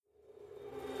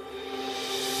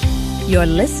You're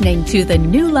listening to the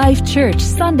New Life Church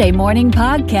Sunday Morning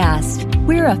Podcast.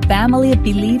 We're a family of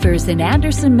believers in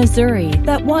Anderson, Missouri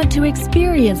that want to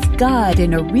experience God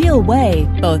in a real way,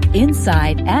 both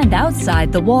inside and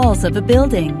outside the walls of a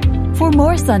building. For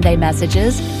more Sunday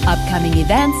messages, upcoming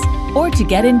events, or to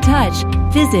get in touch,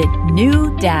 visit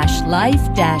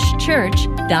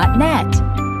new-life-church.net.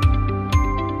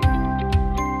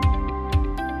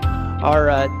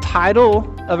 Our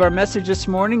title of our message this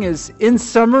morning is, In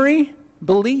Summary,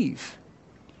 Believe.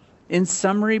 In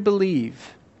summary,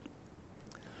 believe.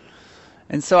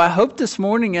 And so I hope this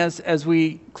morning as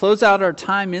we close out our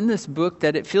time in this book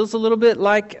that it feels a little bit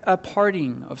like a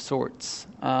parting of sorts.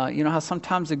 You know how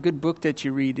sometimes a good book that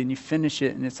you read and you finish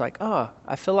it and it's like, oh,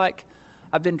 I feel like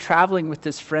I've been traveling with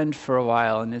this friend for a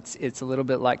while, and it's a little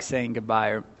bit like saying goodbye.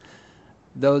 Or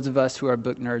those of us who are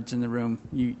book nerds in the room,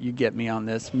 you get me on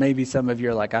this. Maybe some of you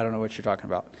are like, I don't know what you're talking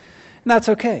about. And that's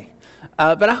okay.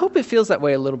 But I hope it feels that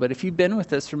way a little bit. If you've been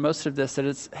with us for most of this, that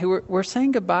it's, hey, we're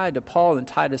saying goodbye to Paul and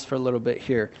Titus for a little bit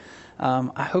here.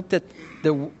 I hope that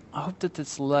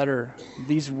this letter,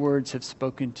 these words have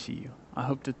spoken to you. I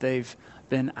hope that they've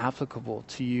been applicable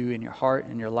to you in your heart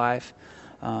and your life,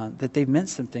 that they've meant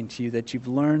something to you, that you've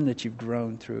learned, that you've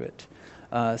grown through it.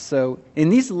 So in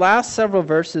these last several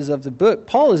verses of the book,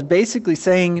 Paul is basically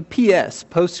saying P.S.,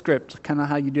 postscript, kind of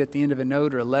how you do at the end of a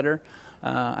note or a letter.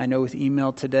 I know with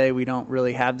email today, we don't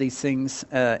really have these things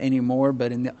anymore,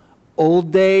 but in the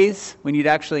old days, when you'd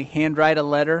actually handwrite a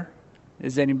letter,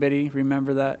 does anybody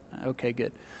remember that? Okay,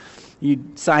 good.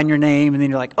 You'd sign your name, and then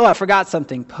you're like, oh, I forgot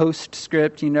something,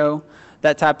 postscript,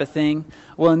 that type of thing.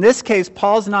 Well, in this case,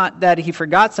 Paul's not that he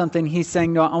forgot something. He's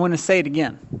saying, no, I want to say it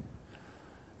again.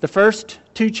 The first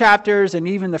two chapters and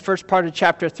even the first part of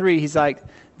chapter 3, he's like,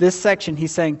 this section,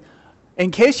 he's saying,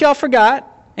 in case y'all forgot,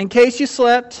 in case you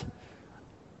slept,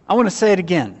 I want to say it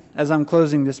again as I'm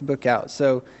closing this book out.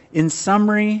 So, in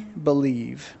summary,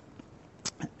 believe.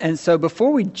 And so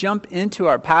before we jump into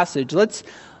our passage, let's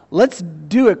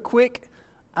do a quick,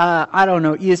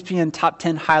 ESPN top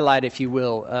 10 highlight, if you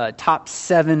will, top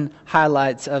 7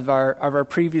 highlights of our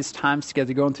previous times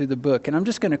together going through the book. And I'm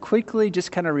just going to quickly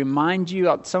just kind of remind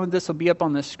you, some of this will be up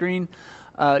on the screen,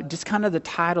 just kind of the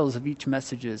titles of each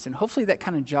messages. And hopefully that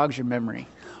kind of jogs your memory.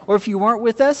 Or if you weren't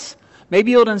with us,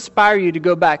 maybe it'll inspire you to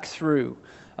go back through.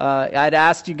 I'd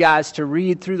asked you guys to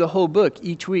read through the whole book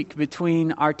each week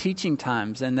between our teaching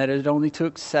times, and that it only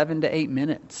took 7 to 8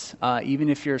 minutes, even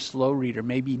if you're a slow reader,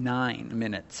 maybe 9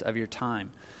 minutes of your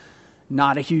time.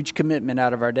 Not a huge commitment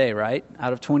out of our day, right?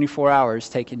 Out of 24 hours,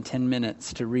 taking 10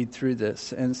 minutes to read through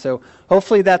this. And so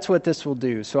hopefully that's what this will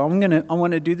do. So I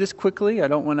want to do this quickly. I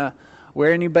don't want to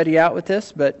wear anybody out with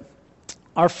this, but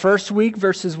our first week,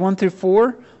 verses 1 through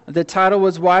 4, the title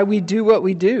was Why We Do What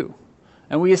We Do.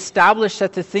 And we established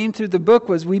that the theme through the book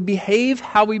was we behave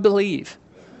how we believe.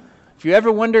 If you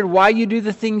ever wondered why you do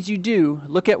the things you do,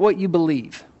 look at what you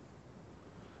believe.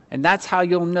 And that's how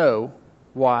you'll know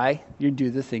why you do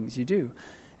the things you do.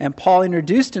 And Paul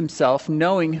introduced himself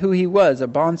knowing who he was, a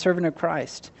bondservant of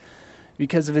Christ.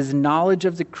 Because of his knowledge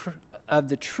of the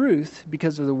truth,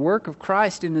 because of the work of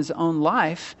Christ in his own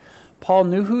life, Paul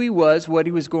knew who he was, what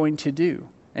he was going to do.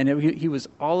 And he was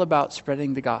all about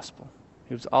spreading the gospel.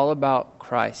 It was all about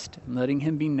Christ and letting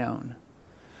him be known.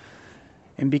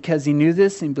 And because he knew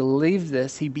this and believed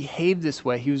this, he behaved this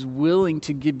way. He was willing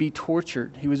to be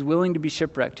tortured. He was willing to be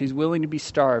shipwrecked. He was willing to be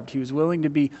starved. He was willing to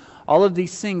be all of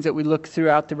these things that we look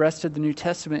throughout the rest of the New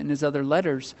Testament and his other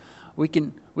letters. We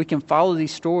can follow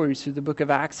these stories through the book of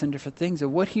Acts and different things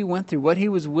of what he went through, what he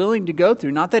was willing to go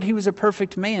through. Not that he was a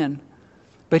perfect man,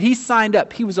 but he signed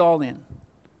up. He was all in.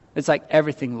 It's like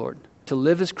everything, Lord. To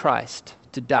live as Christ,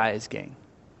 to die as gain.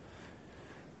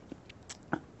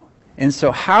 And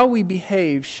so how we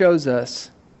behave shows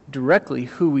us directly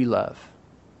who we love.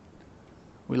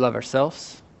 We love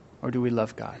ourselves, or do we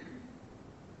love God?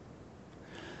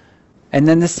 And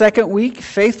then the second week,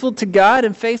 faithful to God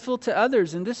and faithful to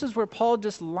others. And this is where Paul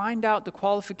just lined out the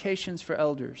qualifications for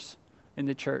elders in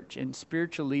the church and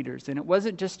spiritual leaders. And it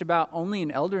wasn't just about only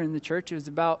an elder in the church. It was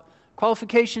about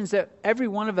qualifications that every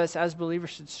one of us as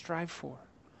believers should strive for.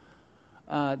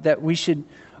 That we should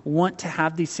want to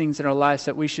have these things in our lives,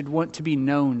 that we should want to be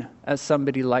known as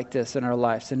somebody like this in our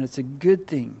lives. And it's a good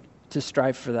thing to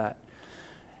strive for that.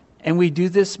 And we do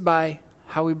this by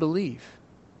how we believe,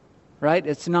 right?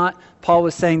 It's not, Paul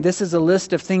was saying, this is a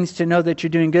list of things to know that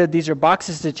you're doing good. These are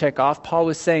boxes to check off. Paul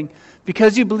was saying,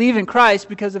 because you believe in Christ,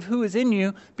 because of who is in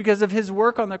you, because of his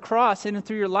work on the cross in and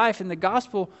through your life and the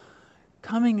gospel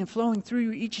coming and flowing through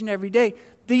you each and every day,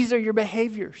 these are your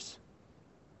behaviors.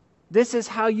 This is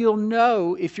how you'll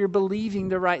know if you're believing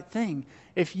the right thing.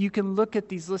 If you can look at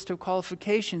these list of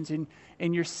qualifications and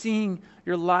you're seeing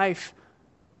your life's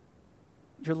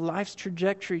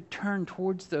trajectory turn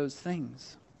towards those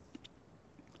things.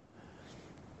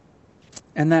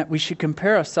 And that we should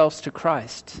compare ourselves to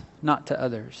Christ, not to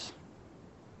others.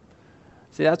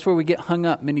 See, that's where we get hung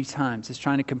up many times, is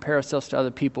trying to compare ourselves to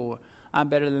other people. I'm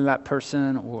better than that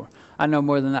person, or I know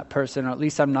more than that person, or at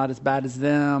least I'm not as bad as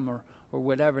them, or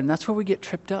whatever. And that's where we get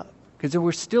tripped up, because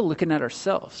we're still looking at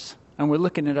ourselves, and we're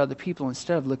looking at other people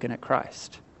instead of looking at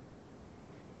Christ.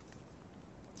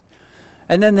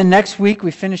 And then the next week,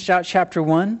 we finished out chapter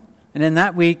 1, and in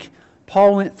that week,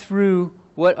 Paul went through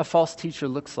what a false teacher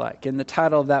looks like. And the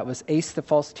title of that was Ace the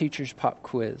False Teacher's Pop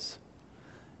Quiz.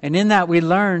 And in that, we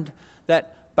learned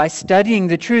that by studying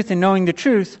the truth and knowing the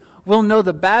truth, we'll know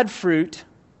the bad fruit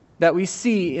that we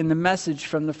see in the message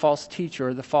from the false teacher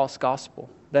or the false gospel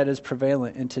that is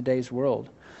prevalent in today's world.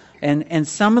 And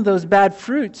some of those bad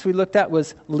fruits we looked at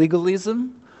was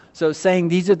legalism. So saying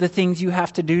these are the things you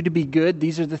have to do to be good.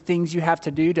 These are the things you have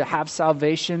to do to have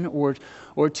salvation or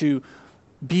to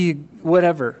be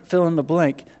whatever, fill in the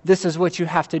blank. This is what you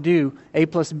have to do. A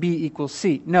plus B equals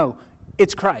C. No,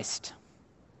 it's Christ.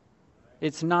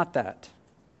 It's not that.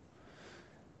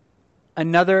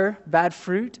 Another bad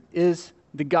fruit is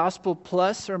the gospel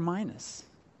plus or minus.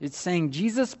 It's saying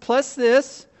Jesus plus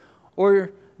this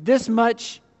or this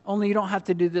much, only you don't have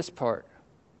to do this part.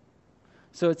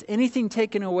 So it's anything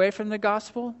taken away from the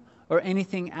gospel or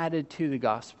anything added to the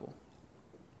gospel.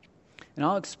 And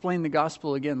I'll explain the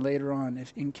gospel again later on,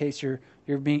 in case you're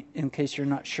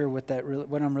not sure what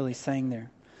I'm really saying there.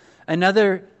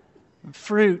 Another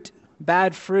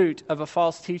bad fruit of a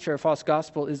false teacher or false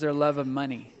gospel is their love of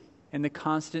money and the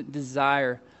constant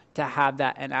desire to have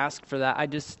that and ask for that. I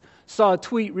just saw a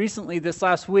tweet recently this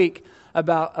last week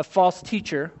about a false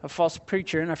teacher, a false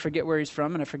preacher, and I forget where he's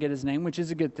from and I forget his name, which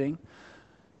is a good thing,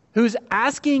 who's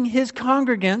asking his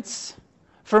congregants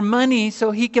for money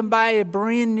so he can buy a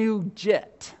brand new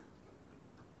jet.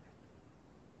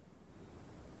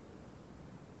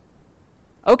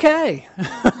 Okay.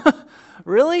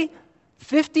 Really?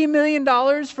 $50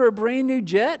 million for a brand new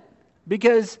jet?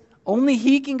 Because only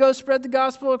he can go spread the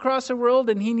gospel across the world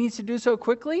and he needs to do so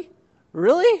quickly?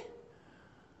 Really?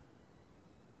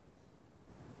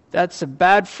 That's a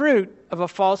bad fruit of a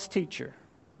false teacher.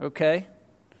 Okay?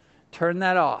 Turn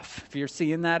that off if you're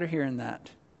seeing that or hearing that.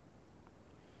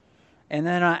 And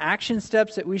then action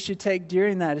steps that we should take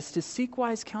during that is to seek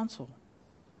wise counsel.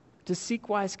 To seek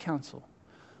wise counsel.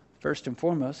 First and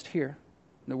foremost, here,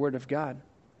 in the Word of God.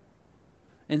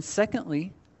 And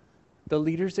secondly, the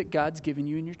leaders that God's given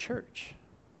you in your church.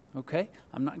 Okay?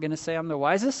 I'm not going to say I'm the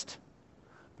wisest,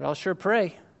 but I'll sure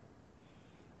pray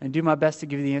and do my best to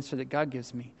give you the answer that God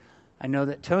gives me. I know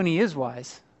that Tony is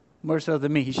wise, more so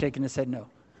than me. He's shaking his head no.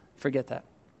 Forget that.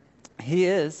 He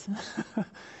is.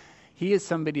 He is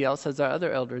somebody else as our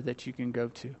other elder that you can go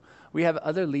to. We have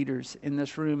other leaders in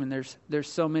this room, and there's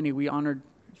so many. We honored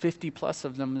 50 plus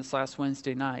of them this last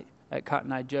Wednesday night at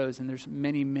Cotton Eye Joe's, and there's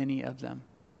many, many of them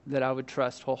that I would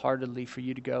trust wholeheartedly for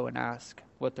you to go and ask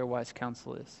what their wise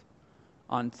counsel is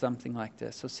on something like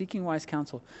this. So seeking wise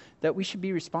counsel, that we should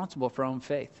be responsible for our own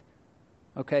faith.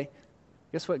 Okay?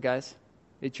 Guess what, guys?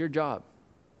 It's your job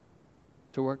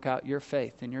to work out your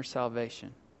faith and your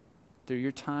salvation through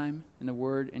your time in the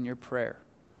Word and your prayer.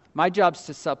 My job's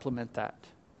to supplement that.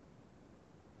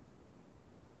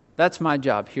 That's my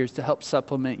job here, is to help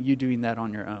supplement you doing that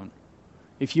on your own.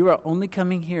 If you are only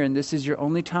coming here and this is your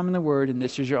only time in the Word and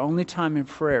this is your only time in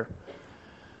prayer,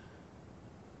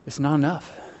 it's not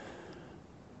enough.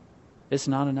 It's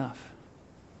not enough.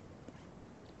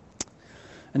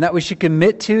 And that we should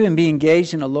commit to and be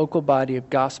engaged in a local body of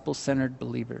gospel-centered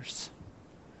believers.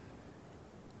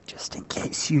 Just in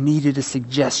case you needed a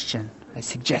suggestion, I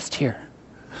suggest here.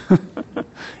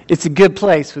 It's a good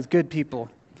place with good people.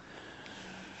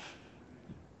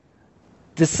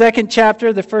 The second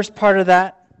chapter, the first part of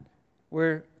that,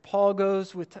 where Paul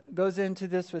goes into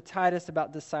this with Titus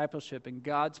about discipleship and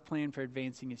God's plan for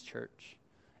advancing his church.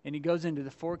 And he goes into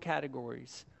the 4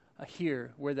 categories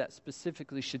here where that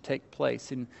specifically should take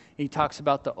place. And he talks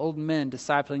about the old men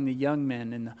discipling the young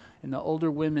men and the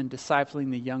older women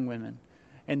discipling the young women.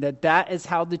 And that is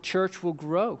how the church will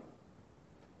grow.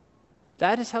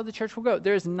 That is how the church will grow.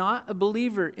 There is not a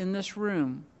believer in this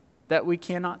room that we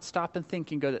cannot stop and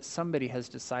think and go that somebody has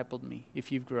discipled me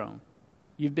if you've grown.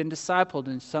 You've been discipled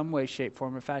in some way, shape,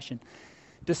 form, or fashion.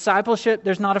 Discipleship,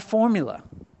 there's not a formula.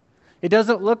 It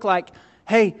doesn't look like,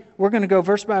 hey, we're going to go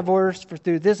verse by verse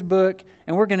through this book,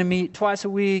 and we're going to meet twice a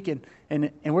week, and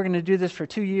we're going to do this for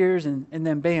 2 years, and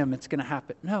then bam, it's going to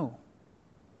happen. No.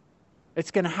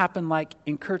 It's going to happen like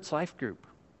in Kurt's life group,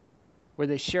 where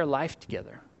they share life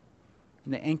together.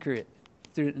 And they anchor it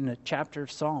in a chapter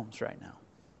of Psalms right now.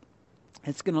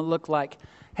 It's going to look like,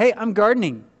 hey, I'm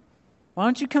gardening. Why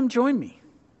don't you come join me?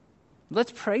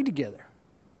 Let's pray together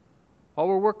while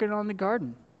we're working on the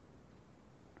garden.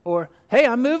 Or, hey,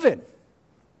 I'm moving.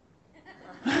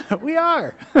 We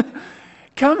are.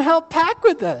 Come help pack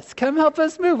with us. Come help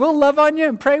us move. We'll love on you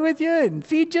and pray with you and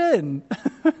feed you. And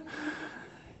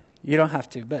you don't have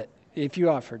to, but if you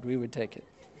offered, we would take it.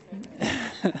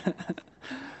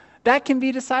 That can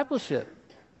be discipleship.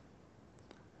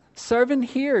 Serving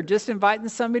here, just inviting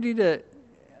somebody to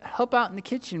help out in the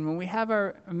kitchen when we have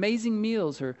our amazing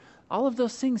meals, or all of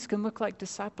those things can look like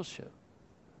discipleship.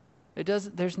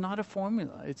 There's not a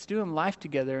formula. It's doing life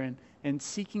together and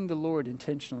seeking the Lord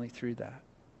intentionally through that.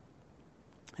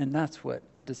 And that's what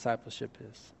discipleship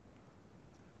is.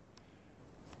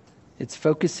 It's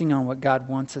focusing on what God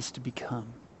wants us to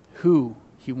become, who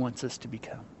He wants us to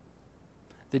become.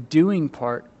 The doing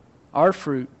part, our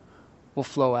fruit, will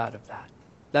flow out of that.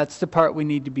 That's the part we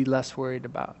need to be less worried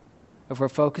about. If we're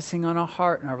focusing on our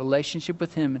heart and our relationship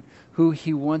with Him and who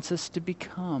He wants us to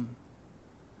become,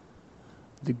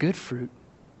 the good fruit,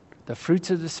 the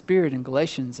fruits of the Spirit in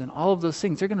Galatians and all of those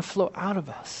things, they're going to flow out of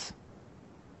us.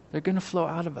 They're going to flow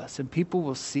out of us, and people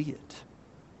will see it.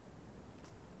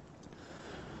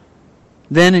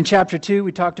 Then in chapter 2,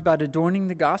 we talked about adorning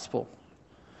the gospel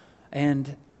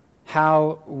and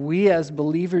how we as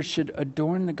believers should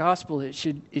adorn the gospel. It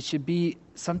should be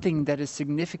something that is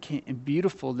significant and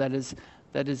beautiful, that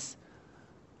is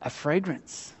a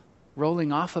fragrance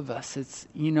rolling off of us. It's,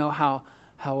 you know, how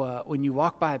when you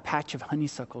walk by a patch of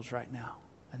honeysuckles right now,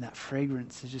 and that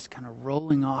fragrance is just kind of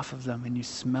rolling off of them, and you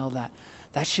smell that.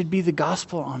 That should be the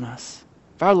gospel on us.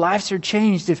 If our lives are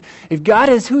changed, if God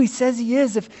is who He says He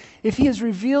is, if He has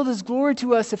revealed His glory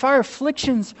to us, if our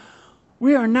afflictions,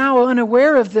 we are now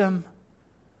unaware of them,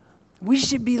 we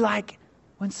should be like,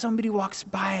 when somebody walks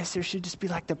by us, there should just be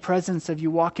like the presence of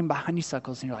you walking by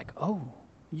honeysuckles, and you're like, oh,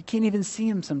 you can't even see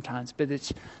them sometimes, but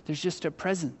there's just a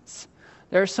presence.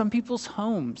 There are some people's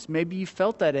homes, maybe you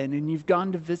felt that in, and you've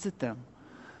gone to visit them.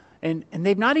 And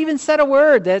they've not even said a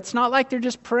word. It's not like they're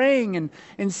just praying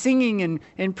and singing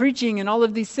and preaching and all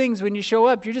of these things. When you show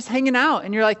up, you're just hanging out,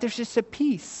 and you're like, there's just a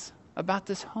peace about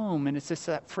this home, and it's just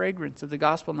that fragrance of the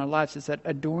gospel in our lives. It's that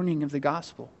adorning of the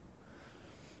gospel.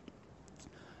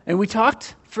 And we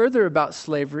talked further about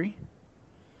slavery,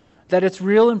 that it's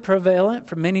real and prevalent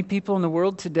for many people in the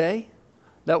world today,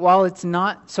 that while it's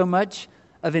not so much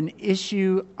of an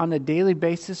issue on a daily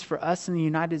basis for us in the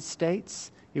United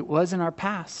States, it was in our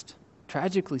past,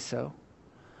 tragically so.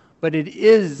 But it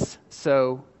is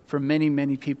so for many,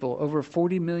 many people. Over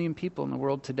 40 million people in the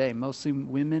world today, mostly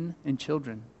women and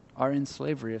children, are in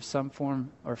slavery of some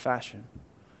form or fashion.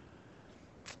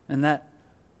 And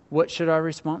what should our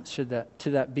response to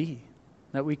that be?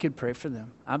 That we could pray for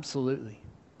them. Absolutely.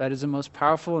 That is the most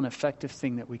powerful and effective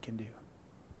thing that we can do,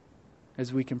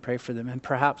 as we can pray for them. And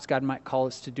perhaps God might call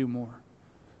us to do more.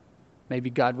 Maybe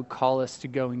God would call us to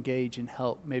go engage and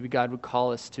help. Maybe God would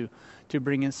call us to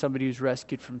bring in somebody who's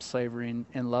rescued from slavery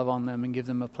and love on them and give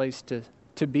them a place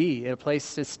to be, a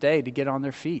place to stay, to get on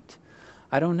their feet.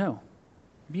 I don't know.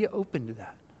 Be open to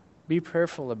that. Be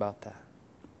prayerful about that.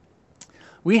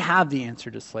 We have the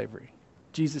answer to slavery,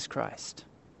 Jesus Christ.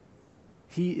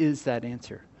 He is that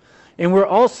answer. And we're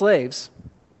all slaves.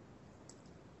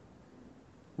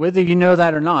 Whether you know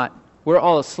that or not, we're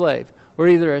all a slave. We're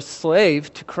either a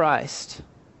slave to Christ,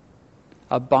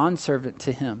 a bondservant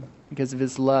to Him because of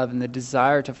His love and the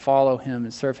desire to follow Him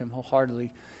and serve Him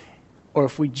wholeheartedly. Or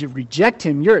if we reject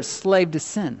Him, you're a slave to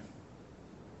sin.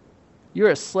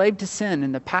 You're a slave to sin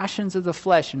and the passions of the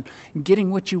flesh and getting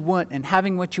what you want and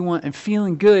having what you want and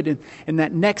feeling good and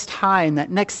that next high and that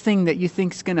next thing that you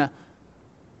think is going to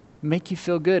make you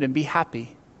feel good and be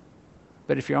happy.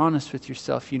 But if you're honest with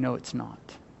yourself, you know it's not,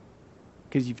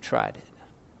 because you've tried it.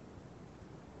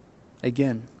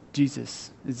 Again,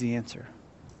 Jesus is the answer.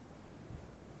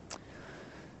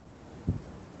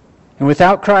 And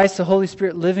without Christ, the Holy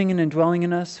Spirit living and indwelling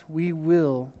in us, we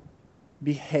will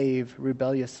behave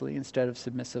rebelliously instead of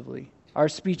submissively. Our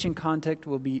speech and conduct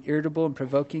will be irritable and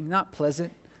provoking, not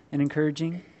pleasant and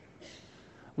encouraging.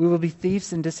 We will be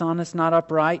thieves and dishonest, not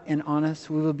upright and honest.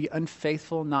 We will be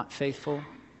unfaithful, not faithful.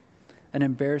 An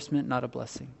embarrassment, not a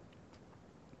blessing.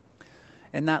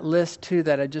 And that list too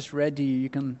that I just read to you, you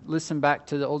can listen back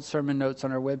to the old sermon notes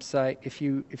on our website if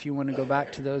you want to go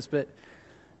back to those. But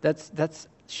that's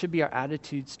should be our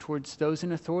attitudes towards those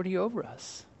in authority over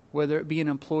us, whether it be an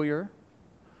employer,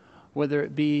 whether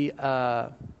it be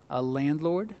a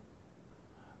landlord,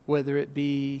 whether it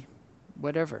be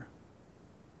whatever.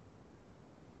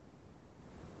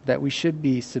 That we should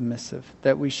be submissive,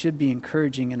 that we should be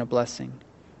encouraging and a blessing,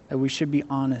 that we should be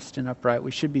honest and upright,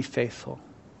 we should be faithful.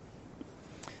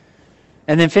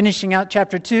 And then finishing out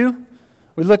chapter 2,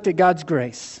 we looked at God's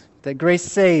grace. That grace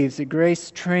saves, that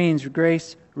grace trains,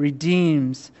 grace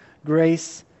redeems,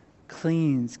 grace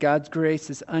cleans. God's grace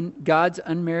is God's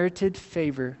unmerited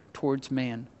favor towards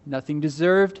man. Nothing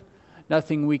deserved,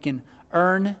 nothing we can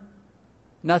earn,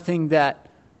 nothing that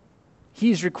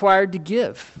He's required to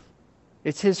give.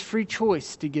 It's His free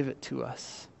choice to give it to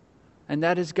us. And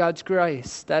that is God's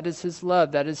grace. That is His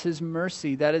love. That is His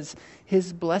mercy. That is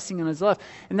His blessing and His love.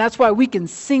 And that's why we can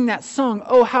sing that song,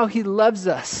 "Oh, how He loves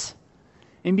us,"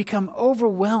 and become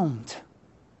overwhelmed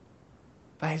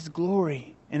by His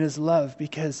glory and His love,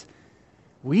 because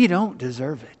we don't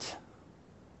deserve it.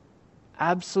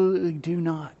 Absolutely do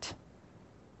not.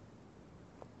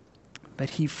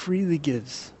 But He freely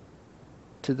gives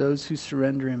to those who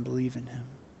surrender and believe in Him.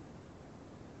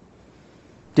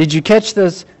 Did you catch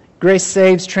those? Grace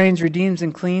saves, trains, redeems,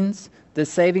 and cleans. The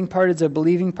saving part is the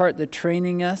believing part. The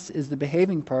training us is the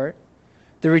behaving part.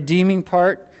 The redeeming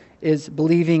part is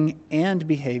believing and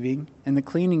behaving. And the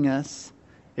cleaning us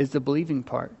is the believing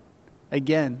part.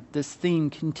 Again, this theme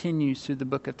continues through the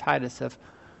book of Titus of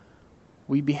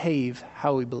we behave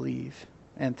how we believe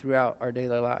and throughout our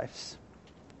daily lives.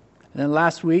 And then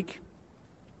last week,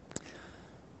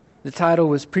 the title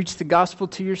was Preach the Gospel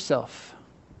to Yourself.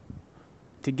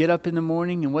 To get up in the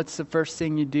morning, and what's the first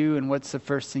thing you do, and what's the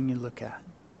first thing you look at?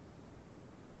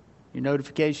 Your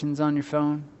notifications on your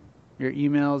phone, your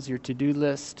emails, your to-do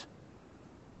list.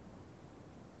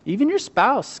 Even your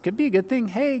spouse could be a good thing.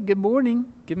 Hey, good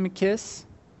morning. Give him a kiss.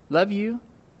 Love you.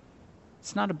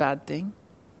 It's not a bad thing.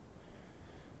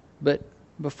 But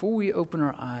before we open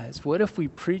our eyes, what if we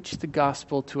preach the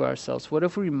gospel to ourselves? What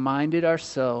if we reminded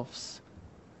ourselves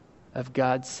of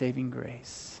God's saving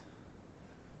grace?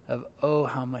 Of, oh,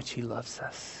 how much He loves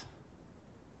us.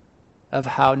 Of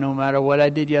how no matter what I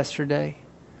did yesterday,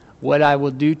 what I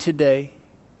will do today,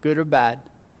 good or bad,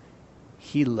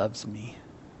 He loves me.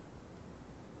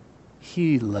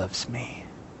 He loves me.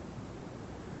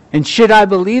 And should I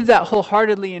believe that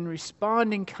wholeheartedly and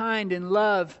respond in kind and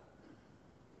love,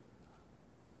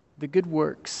 the good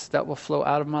works that will flow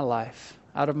out of my life,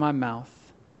 out of my mouth,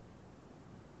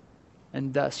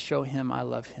 and thus show Him I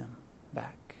love Him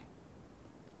back.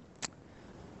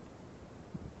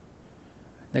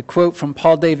 The quote from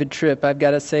Paul David Tripp, I've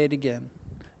got to say it again.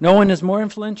 No one is more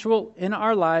influential in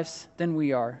our lives than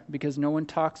we are, because no one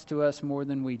talks to us more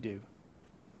than we do.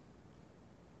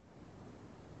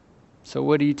 So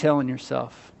what are you telling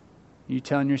yourself? Are you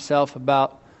telling yourself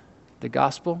about the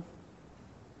gospel?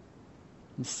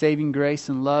 The saving grace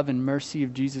and love and mercy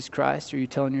of Jesus Christ? Or are you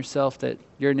telling yourself that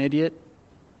you're an idiot?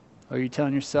 Or are you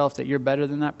telling yourself that you're better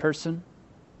than that person?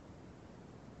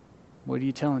 What are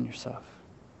you telling yourself?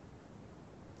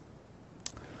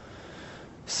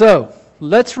 So,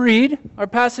 let's read our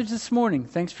passage this morning.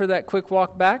 Thanks for that quick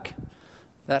walk back.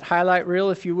 That highlight reel,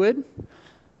 if you would.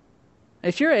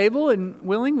 If you're able and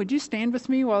willing, would you stand with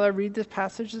me while I read this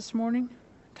passage this morning?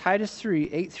 Titus 3,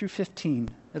 8 through 15.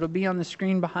 It'll be on the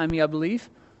screen behind me, I believe.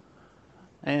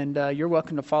 And you're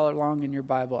welcome to follow along in your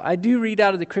Bible. I do read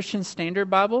out of the Christian Standard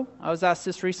Bible. I was asked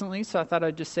this recently, so I thought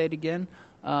I'd just say it again.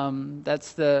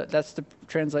 That's the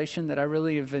translation that I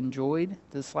really have enjoyed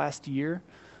this last year.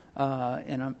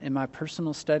 In my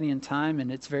personal study and time, and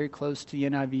it's very close to the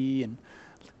NIV and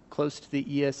close to the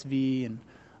ESV,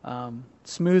 and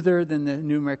smoother than the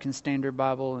New American Standard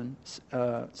Bible, and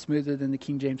smoother than the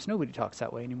King James. Nobody talks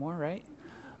that way anymore, right?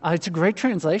 It's a great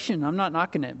translation. I'm not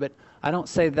knocking it, but I don't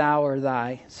say thou or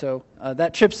thy, so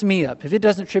that trips me up. If it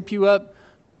doesn't trip you up,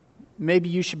 maybe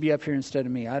you should be up here instead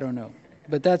of me. I don't know,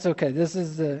 but that's okay. This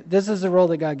is the role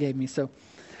that God gave me. So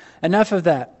enough of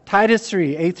that. Titus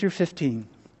 3, 8 through 15.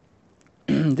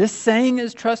 This saying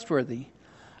is trustworthy.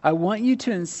 I want you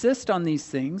to insist on these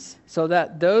things so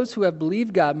that those who have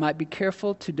believed God might be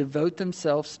careful to devote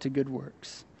themselves to good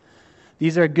works.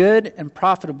 These are good and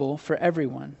profitable for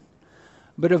everyone.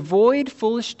 But avoid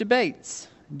foolish debates,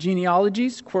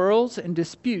 genealogies, quarrels, and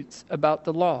disputes about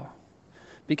the law,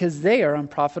 because they are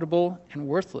unprofitable and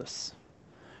worthless.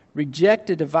 Reject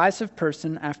a divisive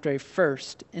person after a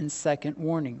first and second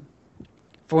warning.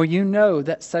 For you know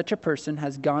that such a person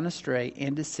has gone astray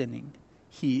and is sinning.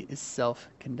 He is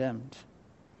self-condemned.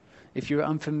 If you're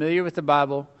unfamiliar with the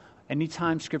Bible,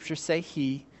 anytime Scripture say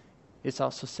he, it's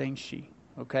also saying she,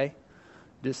 okay?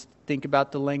 Just think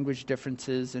about the language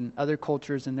differences in other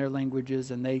cultures and their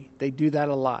languages, and they do that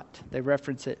a lot. They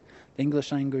reference it. The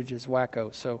English language is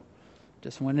wacko, so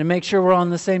just wanted to make sure we're on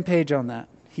the same page on that.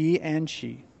 he and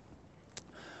she.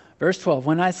 Verse 12,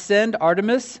 when I send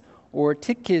Artemas or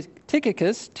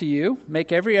Tychicus to you,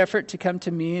 make every effort to come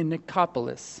to me in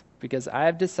Nicopolis, because I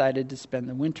have decided to spend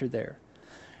the winter there.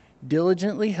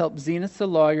 Diligently help Zenas the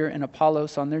lawyer and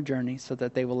Apollos on their journey so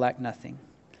that they will lack nothing.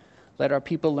 Let our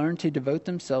people learn to devote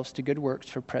themselves to good works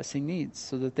for pressing needs,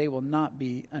 so that they will not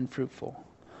be unfruitful.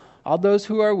 All those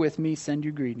who are with me send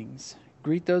you greetings.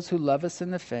 Greet those who love us in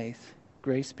the faith.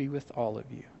 Grace be with all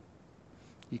of you.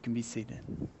 You can be seated.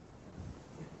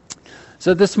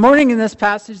 So this morning in this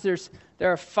passage, there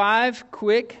are 5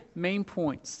 quick main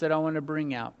points that I want to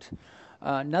bring out.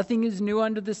 Nothing is new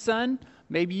under the sun.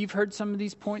 Maybe you've heard some of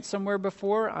these points somewhere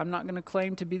before. I'm not going to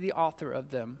claim to be the author of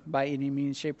them by any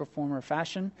means, shape, or form, or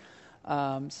fashion.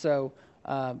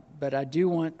 But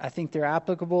I think they're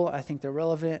applicable, I think they're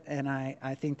relevant, and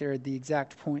I think they're the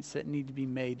exact points that need to be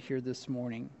made here this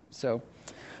morning. So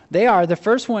the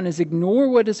first one is ignore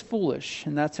what is foolish,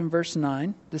 and that's in verse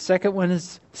 9. The second one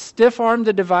is stiff-arm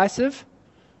the divisive,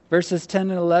 verses 10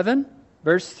 and 11.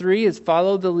 Verse 3 is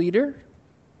follow the leader,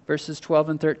 verses 12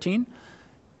 and 13.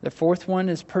 The fourth one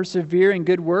is persevere in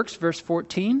good works, verse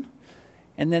 14.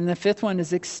 And then the fifth one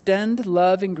is extend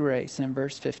love and grace in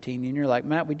verse 15. And you're like,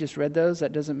 Matt, we just read those?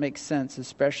 That doesn't make sense,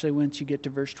 especially once you get to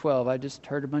verse 12. I just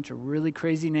heard a bunch of really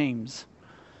crazy names.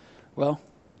 Well,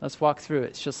 let's walk through it.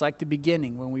 It's just like the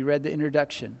beginning when we read the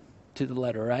introduction to the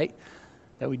letter, right?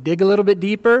 That we dig a little bit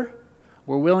deeper.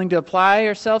 We're willing to apply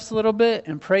ourselves a little bit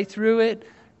and pray through it.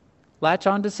 Latch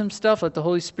onto some stuff. Let the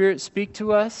Holy Spirit speak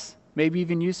to us. Maybe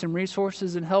even use some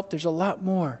resources and help. There's a lot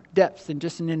more depth than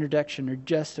just an introduction or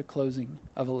just a closing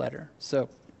of a letter. So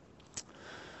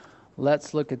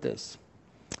let's look at this.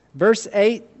 Verse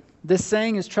 8, this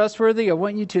saying is trustworthy. I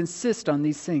want you to insist on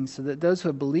these things so that those who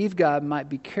have believed God might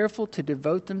be careful to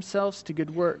devote themselves to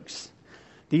good works.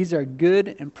 These are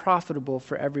good and profitable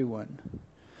for everyone.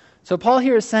 So Paul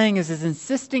here is saying is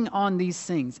insisting on these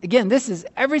things. Again, this is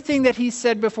everything that he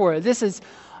said before. This is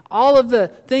all of the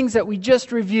things that we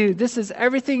just reviewed. This is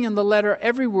everything in the letter,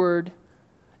 every word.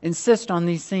 Insist on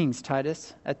these things,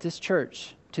 Titus, at this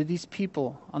church, to these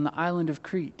people on the island of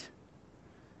Crete.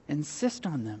 Insist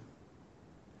on them.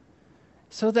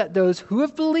 So that those who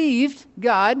have believed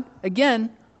God,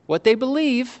 again, what they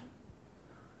believe,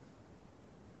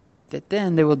 that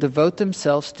then they will devote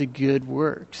themselves to good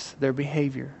works, their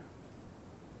behavior.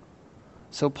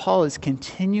 So Paul is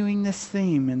continuing this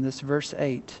theme in this verse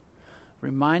 8.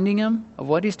 Reminding him of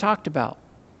what he's talked about.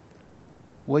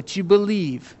 What you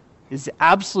believe is the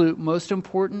absolute most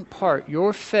important part.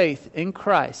 Your faith in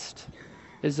Christ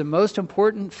is the most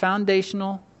important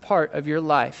foundational part of your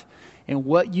life. And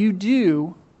what you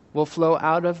do will flow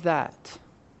out of that.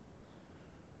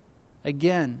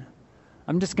 Again,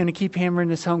 I'm just going to keep hammering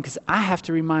this home because I have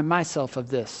to remind myself of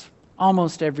this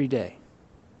almost every day.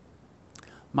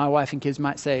 My wife and kids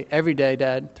might say, every day,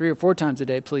 Dad, 3 or 4 times a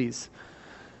day, please.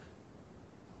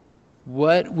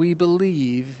 What we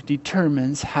believe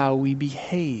determines how we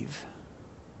behave.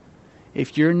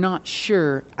 If you're not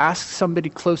sure, ask somebody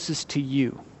closest to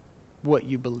you what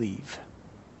you believe.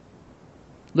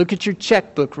 Look at your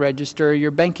checkbook register or your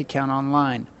bank account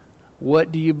online.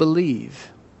 What do you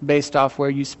believe based off where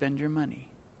you spend your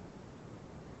money?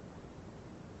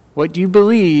 What do you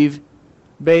believe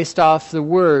based off the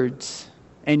words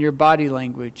and your body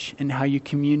language and how you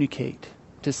communicate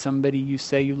to somebody you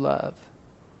say you love?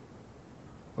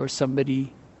 Or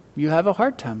somebody you have a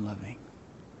hard time loving?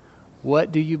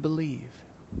 What do you believe?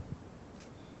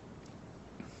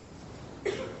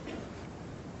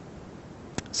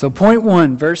 So point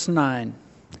 1, verse 9.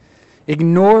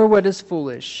 Ignore what is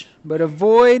foolish, but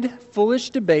avoid foolish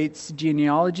debates,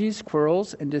 genealogies,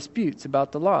 quarrels, and disputes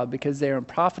about the law, because they are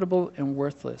unprofitable and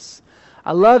worthless.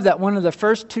 I love that one of the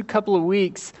first couple of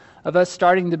weeks of us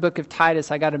starting the book of Titus,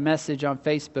 I got a message on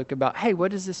Facebook about, hey, what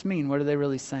does this mean? What are they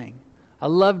really saying? I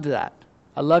loved that.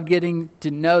 I loved getting to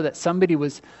know that somebody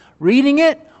was reading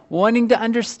it, wanting to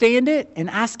understand it, and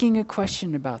asking a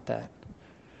question about that.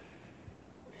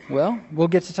 Well, we'll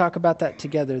get to talk about that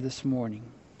together this morning.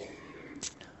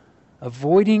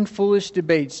 Avoiding foolish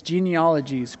debates,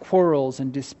 genealogies, quarrels,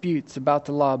 and disputes about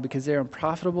the law because they're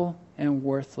unprofitable and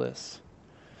worthless.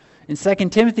 In 2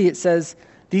 Timothy it says,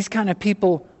 these kind of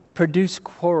people produce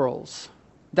quarrels.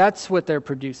 That's what they're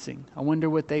producing. I wonder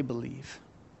what they believe.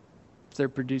 They're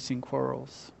producing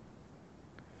quarrels.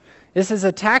 This is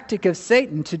a tactic of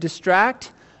Satan to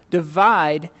distract,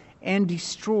 divide, and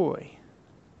destroy.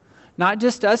 Not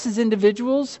just us as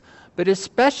individuals, but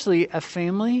especially a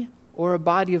family or a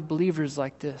body of believers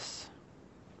like this.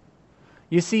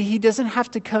 You see, he doesn't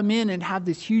have to come in and have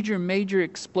this huge or major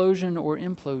explosion or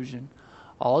implosion.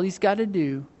 All he's got to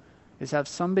do is have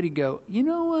somebody go, you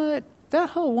know what? That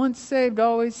whole once saved,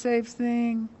 always saved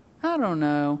thing, I don't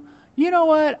know. You know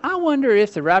what? I wonder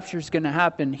if the rapture is going to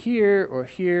happen here or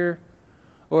here.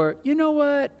 Or, you know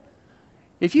what?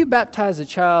 If you baptize a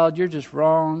child, you're just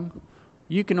wrong.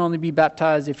 You can only be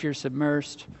baptized if you're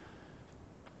submersed.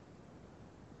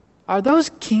 Are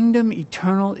those kingdom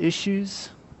eternal issues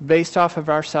based off of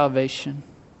our salvation?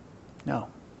 No.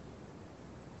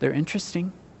 They're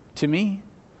interesting to me.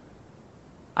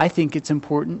 I think it's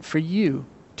important for you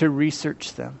to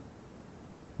research them.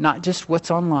 Not just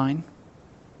what's online,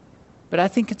 but I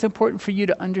think it's important for you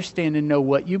to understand and know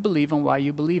what you believe and why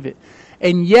you believe it.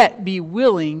 And yet be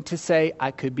willing to say,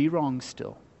 I could be wrong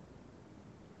still.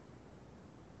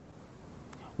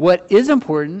 What is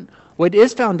important, what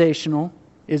is foundational,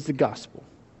 is the gospel.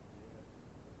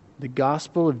 The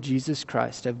gospel of Jesus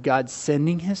Christ, of God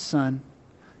sending His Son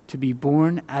to be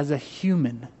born as a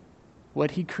human,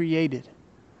 what He created,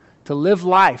 to live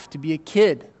life, to be a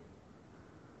kid,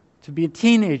 to be a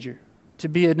teenager, to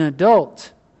be an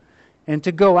adult, and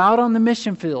to go out on the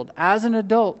mission field as an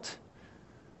adult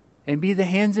and be the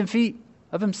hands and feet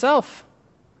of Himself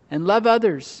and love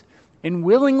others and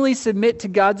willingly submit to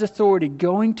God's authority,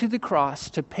 going to the cross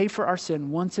to pay for our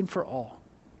sin once and for all,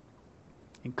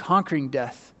 and conquering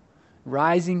death,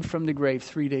 rising from the grave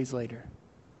 3 days later.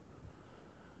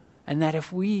 And that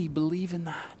if we believe in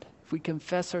that, if we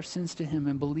confess our sins to Him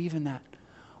and believe in that,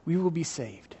 we will be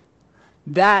saved.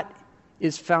 That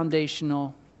is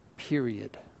foundational,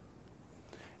 period.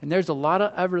 And there's a lot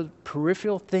of other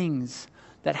peripheral things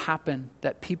that happen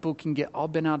that people can get all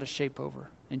bent out of shape over.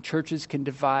 And churches can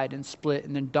divide and split,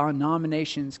 and then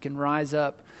denominations can rise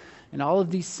up, and all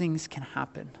of these things can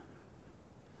happen.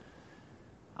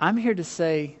 I'm here to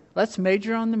say, let's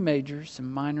major on the majors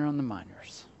and minor on the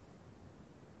minors.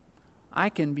 I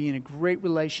can be in a great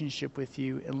relationship with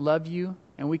you and love you,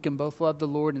 and we can both love the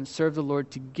Lord and serve the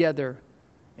Lord together,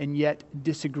 and yet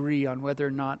disagree on whether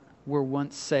or not we're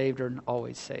once saved or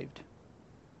always saved.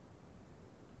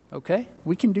 Okay?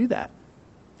 We can do that.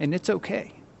 And it's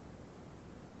okay.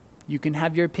 You can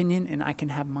have your opinion and I can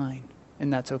have mine.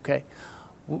 And that's okay.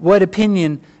 What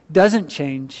opinion doesn't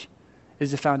change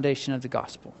is the foundation of the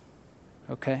gospel.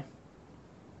 Okay?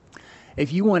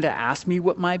 If you want to ask me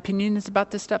what my opinion is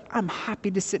about this stuff, I'm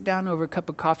happy to sit down over a cup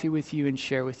of coffee with you and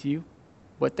share with you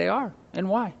what they are and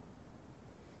why.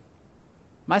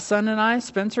 My son and I,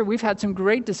 Spencer, we've had some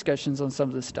great discussions on some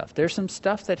of this stuff. There's some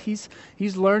stuff that he's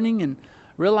learning and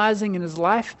realizing in his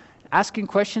life, asking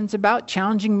questions about,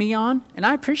 challenging me on, and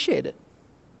I appreciate it.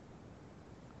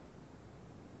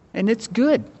 And it's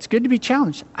good. It's good to be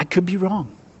challenged. I could be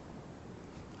wrong.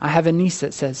 I have a niece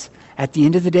that says, at the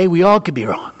end of the day, we all could be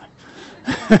wrong.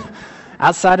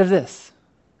 Outside of this.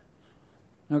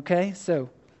 Okay, so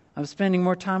I'm spending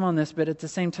more time on this, but at the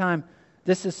same time,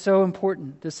 this is so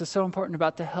important. This is so important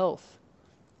about the health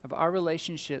of our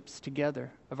relationships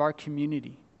together, of our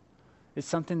community. It's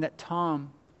something that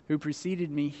Tom, who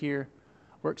preceded me here,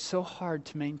 worked so hard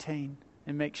to maintain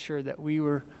and make sure that we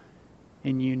were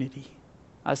in unity.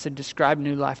 I said, describe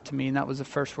New Life to me, and that was the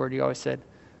first word he always said,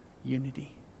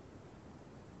 unity.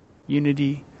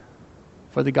 Unity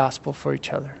for the gospel, for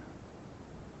each other.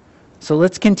 So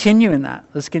let's continue in that.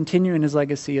 Let's continue in his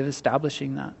legacy of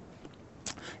establishing that.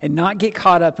 And not get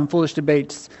caught up in foolish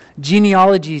debates,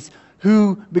 genealogies,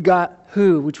 who begot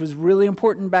who, which was really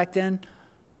important back then.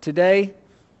 Today,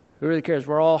 who really cares?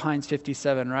 We're all Heinz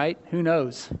 57, right? Who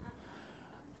knows?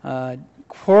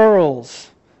 Quarrels,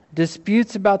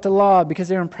 disputes about the law because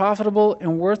they're unprofitable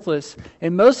and worthless.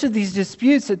 And most of these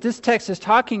disputes that this text is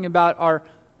talking about are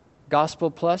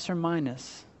gospel plus or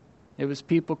minus. It was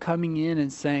people coming in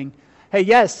and saying, hey,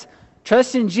 yes,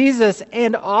 trust in Jesus,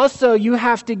 and also you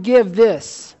have to give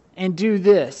this and do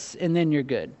this, and then you're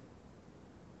good.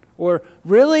 Or,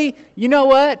 really? You know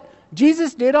what?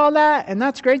 Jesus did all that, and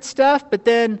that's great stuff, but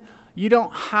then you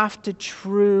don't have to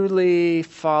truly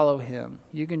follow Him.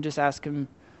 You can just ask Him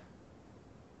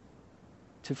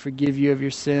to forgive you of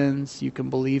your sins. You can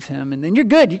believe Him, and then you're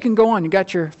good. You can go on. You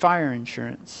got your fire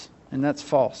insurance, and that's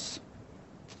false.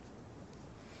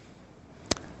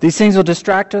 These things will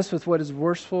distract us with what is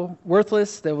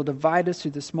worthless. They will divide us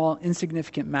through the small,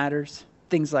 insignificant matters.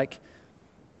 Things like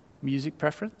music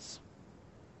preference.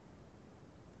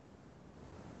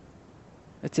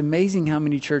 It's amazing how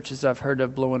many churches I've heard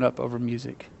of blowing up over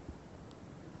music.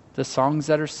 The songs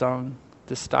that are sung,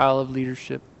 the style of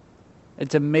leadership.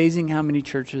 It's amazing how many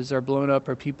churches are blown up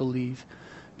or people leave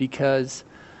because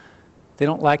they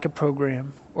don't like a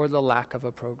program or the lack of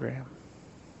a program.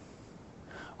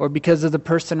 Or because of the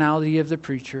personality of the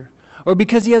preacher, or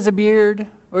because he has a beard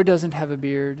or doesn't have a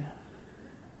beard.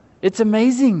 It's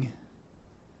amazing.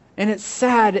 And it's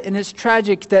sad and it's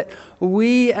tragic that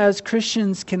we as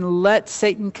Christians can let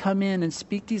Satan come in and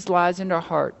speak these lies into our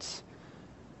hearts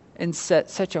and set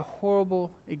such a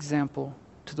horrible example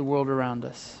to the world around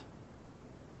us.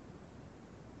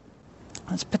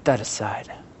 Let's put that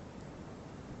aside.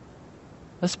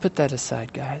 Let's put that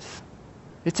aside, guys.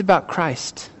 It's about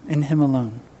Christ and Him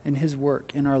alone and His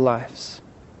work in our lives.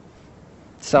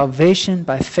 Salvation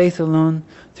by faith alone,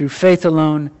 through faith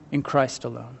alone, in Christ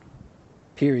alone.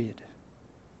 Period.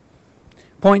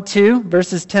 Point 2,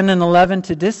 verses 10 and 11,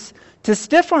 to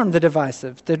stiff-arm the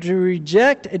divisive, to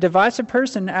reject a divisive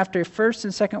person after a first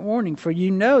and second warning, for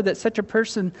you know that such a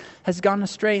person has gone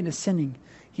astray and is sinning.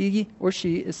 He or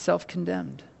she is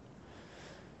self-condemned.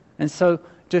 And so,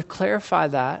 to clarify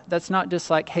that, that's not just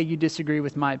like, hey, you disagree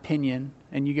with my opinion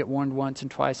and you get warned once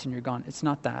and twice and you're gone. It's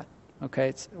not that.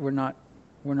 Okay? We're not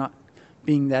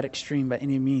being that extreme by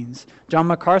any means. John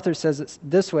MacArthur says it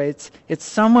this way, it's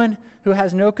someone who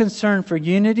has no concern for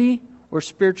unity or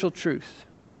spiritual truth.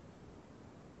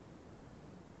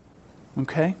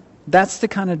 Okay? That's the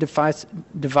kind of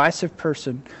divisive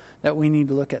person that we need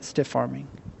to look at stiff-arming.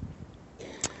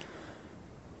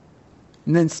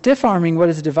 And then stiff-arming what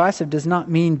is divisive does not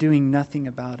mean doing nothing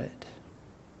about it.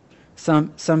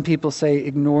 Some people say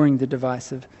ignoring the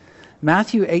divisive.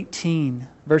 Matthew 18,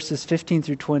 verses 15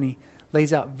 through 20,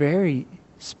 lays out very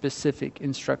specific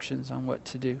instructions on what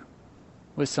to do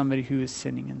with somebody who is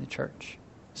sinning in the church,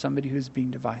 somebody who is being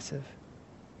divisive.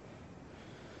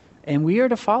 And we are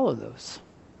to follow those.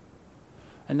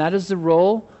 And that is the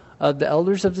role of the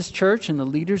elders of this church and the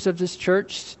leaders of this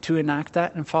church, to enact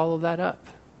that and follow that up.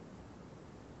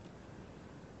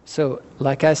 So,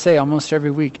 like I say almost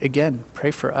every week, again,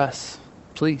 pray for us.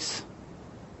 Please.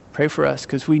 Pray for us,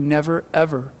 because we never,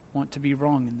 ever want to be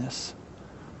wrong in this.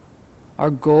 Our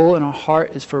goal in our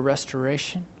heart is for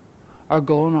restoration. Our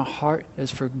goal in our heart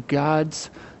is for God's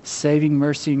saving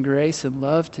mercy and grace and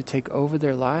love to take over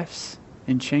their lives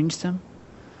and change them.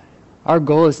 Our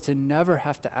goal is to never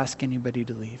have to ask anybody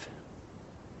to leave.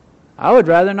 I would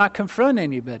rather not confront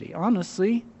anybody,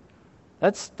 honestly.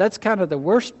 That's kind of the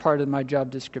worst part of my job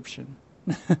description.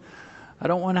 I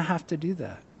don't want to have to do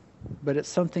that. But it's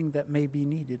something that may be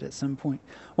needed at some point.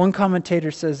 One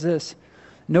commentator says this,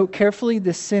 note carefully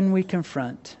the sin we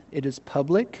confront. It is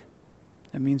public.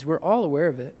 That means we're all aware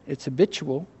of it. It's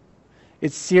habitual.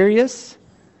 It's serious.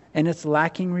 And it's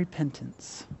lacking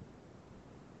repentance.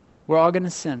 We're all going to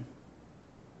sin.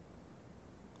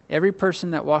 Every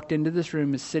person that walked into this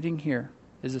room is sitting here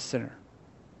is a sinner.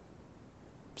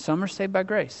 Some are saved by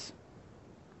grace.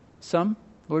 Some,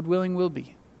 Lord willing, will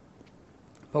be.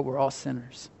 But we're all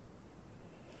sinners.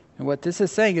 And what this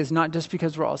is saying is not just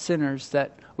because we're all sinners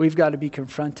that we've got to be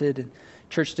confronted and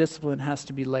church discipline has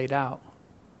to be laid out.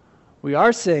 We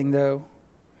are saying, though,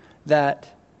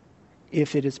 that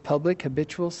if it is public,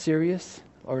 habitual, serious,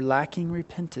 or lacking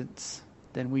repentance,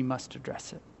 then we must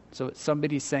address it. So it's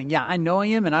somebody saying, yeah, I know I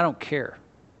am and I don't care.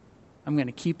 I'm going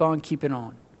to keep on keeping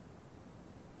on.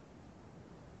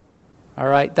 All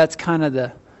right, that's kind of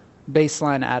the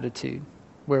baseline attitude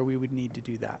where we would need to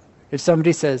do that. If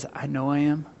somebody says, I know I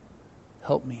am,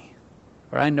 help me.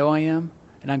 Or I know I am,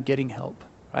 and I'm getting help.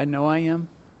 Or I know I am,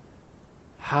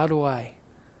 how do I?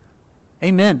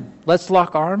 Amen. Let's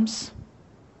lock arms.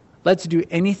 Let's do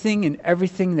anything and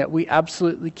everything that we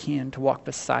absolutely can to walk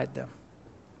beside them.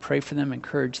 Pray for them,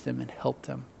 encourage them, and help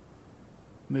them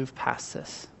move past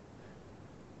this.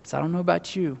 So I don't know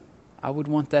about you. I would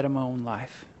want that in my own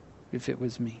life if it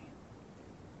was me.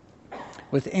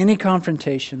 With any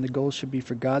confrontation, the goal should be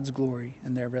for God's glory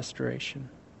and their restoration.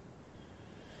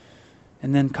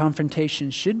 And then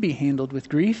confrontation should be handled with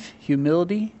grief,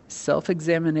 humility,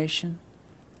 self-examination,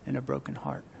 and a broken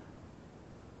heart.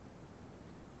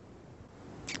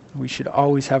 We should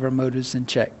always have our motives in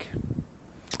check.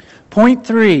 Point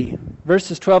 3,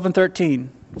 verses 12 and 13.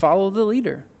 Follow the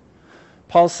leader.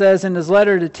 Paul says in his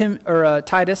letter to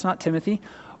Titus, not Timothy,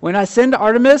 when I send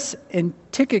Artemas and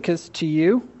Tychicus to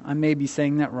you, I may be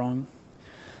saying that wrong,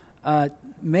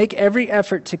 make every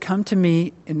effort to come to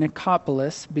me in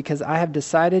Nicopolis, because I have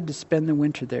decided to spend the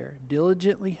winter there.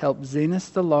 Diligently help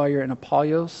Zenas the lawyer and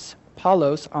Apollos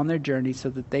on their journey, so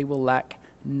that they will lack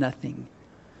nothing.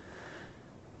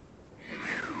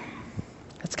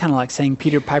 That's kind of like saying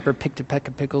Peter Piper picked a peck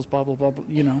of pickles, blah, blah, blah, blah.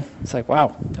 You know, it's like,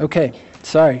 wow, okay,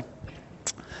 sorry.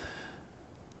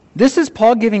 This is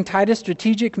Paul giving Titus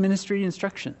strategic ministry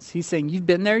instructions. He's saying, you've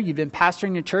been there, you've been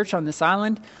pastoring a church on this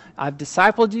island, I've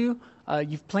discipled you,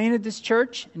 you've planted this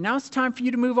church, and now it's time for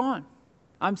you to move on.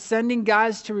 I'm sending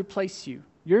guys to replace you.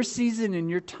 Your season and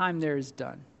your time there is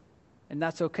done. And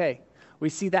that's okay. We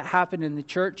see that happen in the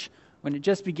church when it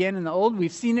just began in the old.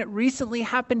 We've seen it recently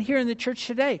happen here in the church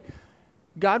today.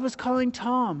 God was calling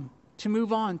Tom to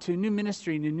move on to a new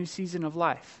ministry and a new season of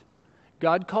life.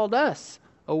 God called us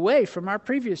away from our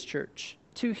previous church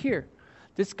to here.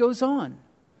 This goes on.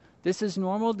 This is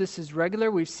normal. This is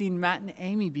regular. We've seen Matt and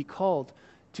Amy be called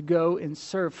to go and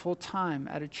serve full time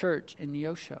at a church in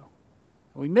Neosho.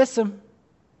 We miss them.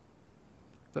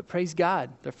 But praise God,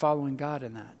 they're following God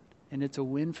in that. And it's a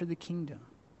win for the kingdom.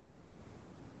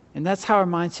 And that's how our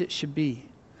mindset should be.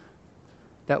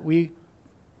 That we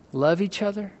love each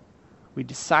other. We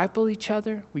disciple each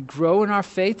other. We grow in our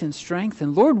faith and strength.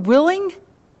 And Lord willing,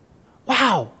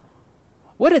 wow,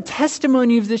 what a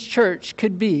testimony of this church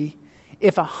could be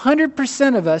if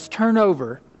 100% of us turn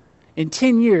over in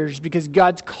 10 years because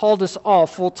God's called us all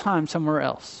full-time somewhere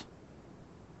else.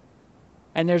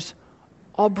 And there's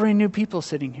all brand new people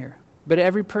sitting here. But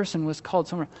every person was called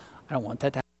somewhere. I don't want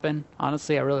that to happen.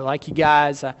 Honestly, I really like you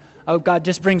guys. God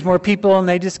just brings more people and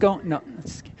they just go. No.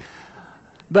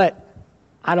 But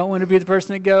I don't want to be the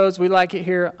person that goes, we like it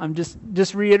here. I'm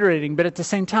just reiterating. But at the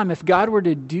same time, if God were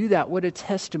to do that, what a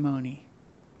testimony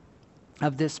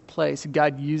of this place.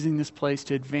 God using this place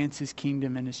to advance His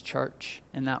kingdom and His church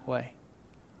in that way.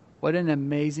 What an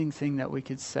amazing thing that we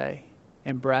could say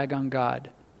and brag on God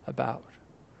about.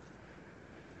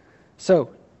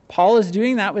 So, Paul is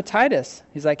doing that with Titus.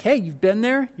 He's like, hey, you've been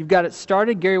there. You've got it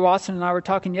started. Gary Watson and I were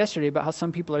talking yesterday about how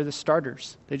some people are the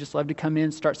starters. They just love to come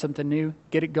in, start something new,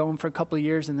 get it going for a couple of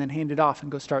years, and then hand it off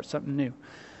and go start something new.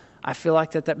 I feel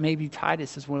like that maybe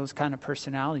Titus is one of those kind of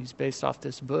personalities based off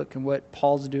this book and what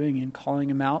Paul's doing and calling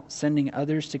him out, sending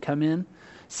others to come in,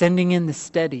 sending in the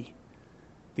steady,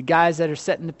 the guys that are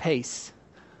setting the pace,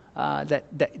 that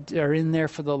are in there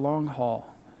for the long haul.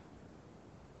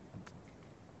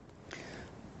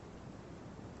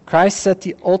 Christ set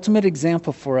the ultimate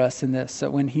example for us in this,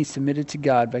 that when He submitted to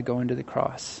God by going to the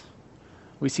cross.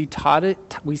 We see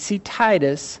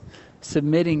Titus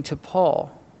submitting to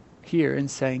Paul here and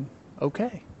saying,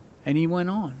 okay. And he went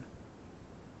on.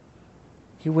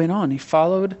 He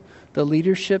followed the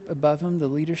leadership above him, the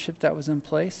leadership that was in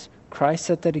place. Christ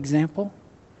set that example.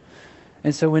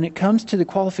 And so when it comes to the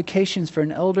qualifications for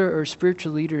an elder or a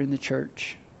spiritual leader in the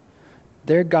church,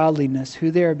 their godliness,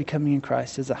 who they are becoming in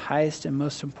Christ, is the highest and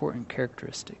most important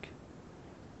characteristic.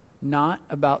 Not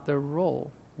about their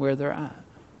role where they're at.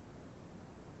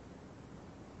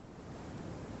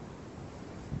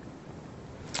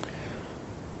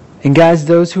 And guys,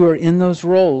 those who are in those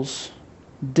roles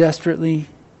desperately,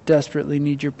 desperately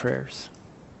need your prayers.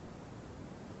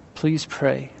 Please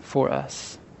pray for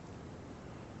us.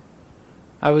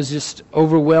 I was just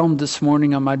overwhelmed this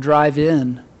morning on my drive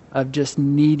in of just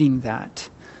needing that.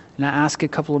 And I asked a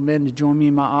couple of men to join me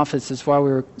in my office. That's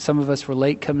why some of us were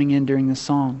late coming in during the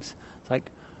songs. It's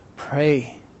like,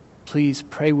 pray. Please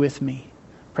pray with me.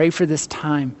 Pray for this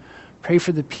time. Pray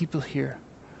for the people here.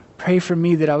 Pray for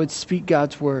me that I would speak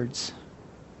God's words.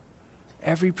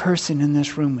 Every person in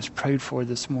this room was prayed for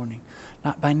this morning.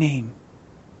 Not by name,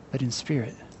 but in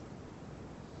spirit.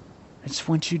 I just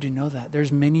want you to know that.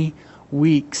 There's many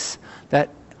weeks that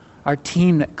our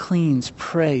team that cleans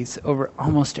prays over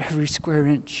almost every square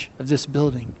inch of this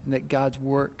building, and that God's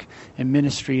work and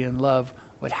ministry and love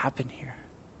would happen here.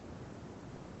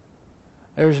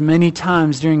 There's many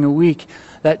times during a week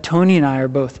that Tony and I are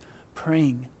both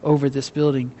praying over this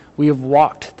building. We have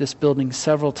walked this building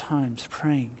several times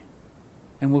praying,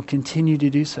 and will continue to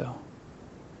do so.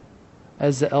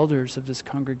 As the elders of this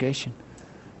congregation,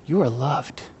 you are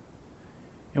loved.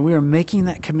 And we are making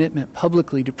that commitment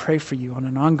publicly to pray for you on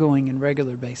an ongoing and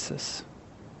regular basis.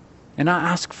 And I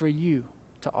ask for you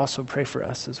to also pray for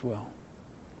us as well.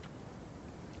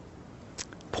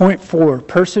 Point 4,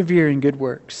 persevere in good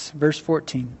works. Verse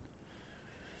 14.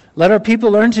 Let our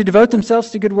people learn to devote themselves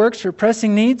to good works for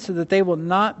pressing needs so that they will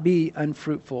not be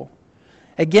unfruitful.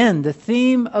 Again, the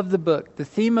theme of the book, the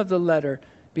theme of the letter,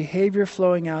 behavior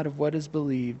flowing out of what is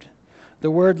believed. The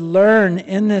word learn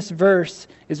in this verse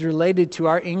is related to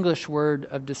our English word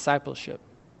of discipleship.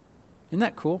 Isn't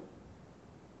that cool?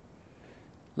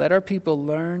 Let our people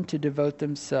learn to devote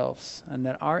themselves, and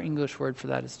that our English word for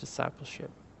that is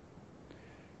discipleship.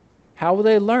 How will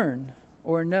they learn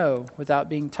or know without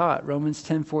being taught? Romans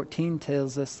 10:14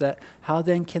 tells us that how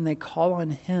then can they call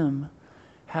on Him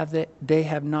they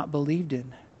have not believed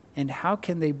in? And how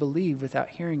can they believe without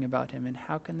hearing about Him? And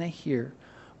how can they hear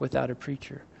without a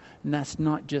preacher? And that's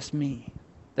not just me.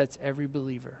 That's every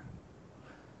believer.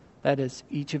 That is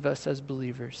each of us as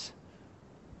believers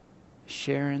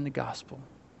sharing the gospel.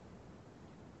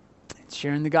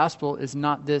 Sharing the gospel is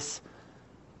not this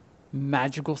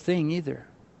magical thing either.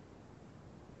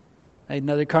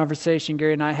 Another conversation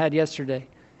Gary and I had yesterday.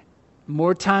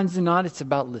 More times than not, it's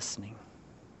about listening.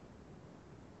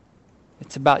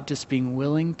 It's about just being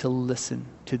willing to listen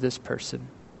to this person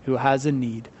who has a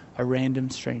need, a random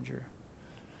stranger.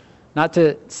 Not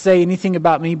to say anything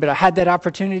about me, but I had that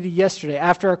opportunity yesterday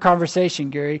after our conversation,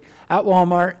 Gary, at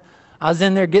Walmart. I was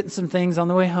in there getting some things on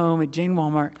the way home at Jane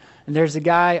Walmart, and there's a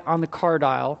guy on the card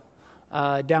aisle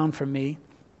down from me,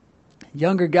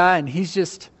 younger guy, and he's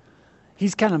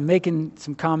kind of making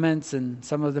some comments, and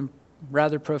some of them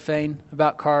rather profane,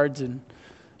 about cards, and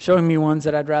showing me ones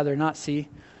that I'd rather not see,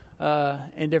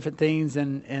 and different things.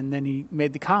 And then he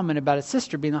made the comment about his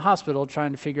sister being in the hospital,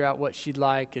 trying to figure out what she'd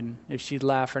like and if she'd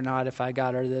laugh or not if I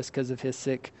got her this because of his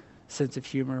sick sense of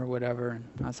humor or whatever. And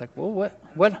I was like, well,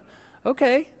 what?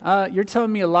 Okay, you're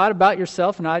telling me a lot about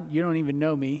yourself, and you don't even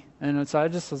know me. And so I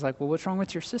just was like, well, what's wrong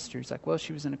with your sister? He's like, well,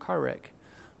 she was in a car wreck.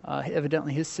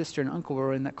 Evidently, his sister and uncle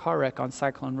were in that car wreck on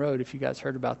Cyclone Road, if you guys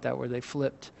heard about that, where they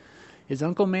flipped. His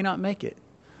uncle may not make it,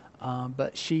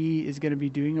 but she is going to be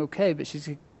doing okay, but she's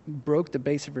broke the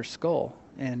base of her skull,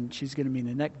 and she's going to be in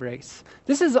a neck brace.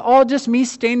 This is all just me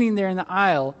standing there in the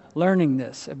aisle learning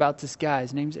this about this guy.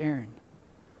 His name's Aaron.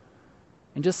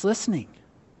 And just listening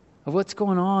of what's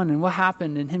going on and what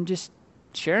happened, and him just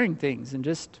sharing things. And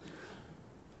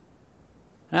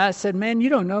I said, man, you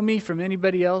don't know me from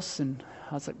anybody else. And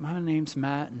I was like, my name's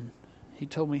Matt. And he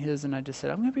told me his, and I just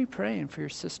said, I'm going to be praying for your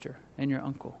sister and your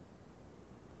uncle.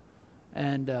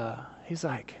 And he's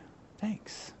like,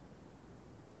 thanks.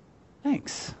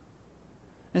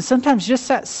 And sometimes just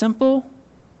that simple,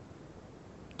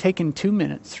 taking 2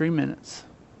 minutes, 3 minutes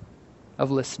of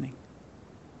listening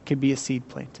can be a seed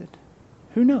planted.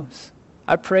 Who knows?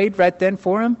 I prayed right then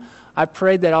for him. I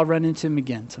prayed that I'll run into him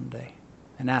again someday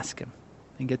and ask him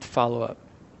and get to follow up.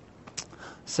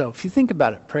 So if you think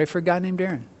about it, pray for a guy named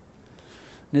Aaron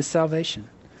and his salvation.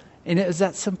 And it was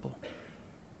that simple.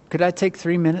 Could I take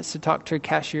 3 minutes to talk to a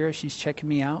cashier as she's checking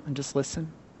me out and just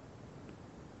listen?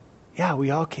 Yeah,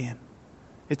 we all can.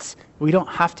 We don't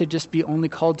have to just be only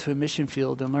called to a mission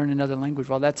field and learn another language.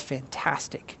 Well, that's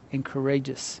fantastic and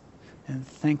courageous. And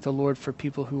thank the Lord for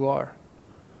people who are.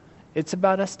 It's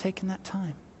about us taking that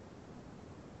time.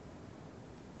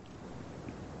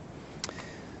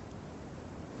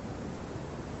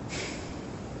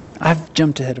 I've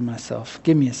jumped ahead of myself.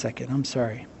 Give me a second. I'm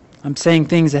sorry. I'm saying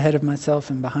things ahead of myself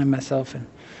and behind myself, and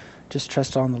just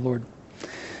trust on the Lord.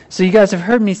 So you guys have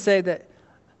heard me say that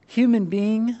human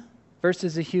being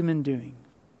versus a human doing.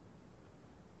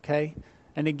 Okay?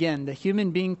 And again, the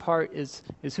human being part is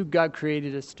who God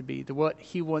created us to be, what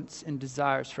He wants and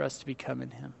desires for us to become in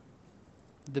Him.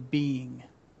 The being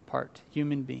part,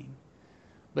 human being.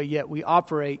 But yet we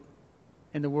operate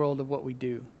in the world of what we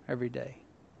do every day.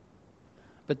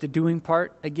 But the doing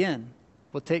part, again,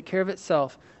 will take care of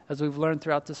itself, as we've learned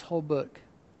throughout this whole book.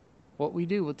 What we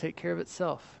do will take care of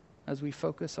itself as we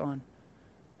focus on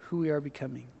who we are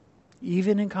becoming.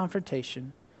 Even in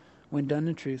confrontation, when done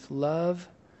in truth, love,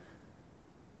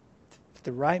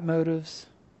 the right motives,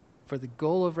 for the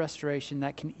goal of restoration,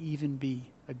 that can even be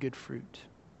a good fruit.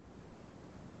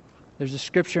 There's a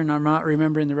scripture, and I'm not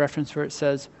remembering the reference, where it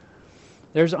says,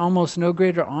 there's almost no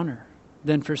greater honor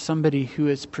than for somebody who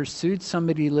has pursued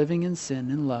somebody living in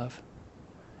sin and love,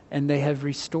 and they have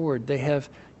restored, they have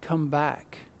come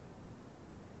back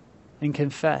and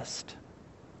confessed.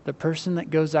 The person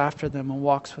that goes after them and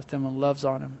walks with them and loves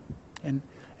on them, and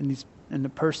the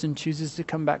person chooses to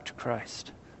come back to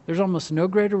Christ. There's almost no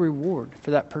greater reward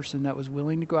for that person that was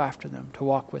willing to go after them, to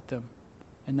walk with them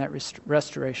in that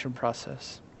restoration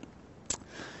process.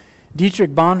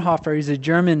 Dietrich Bonhoeffer, he's a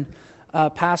German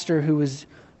pastor who was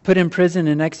put in prison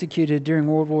and executed during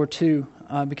World War II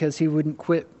because he wouldn't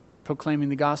quit proclaiming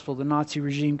the gospel. The Nazi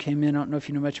regime came in. I don't know if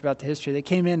you know much about the history. They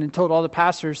came in and told all the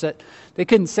pastors that they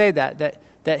couldn't say that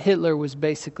Hitler was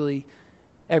basically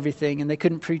everything, and they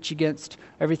couldn't preach against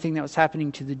everything that was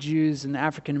happening to the Jews and the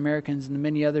African Americans and the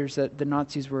many others that the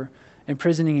Nazis were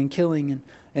imprisoning and killing.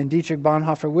 And Dietrich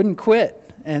Bonhoeffer wouldn't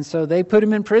quit, and so they put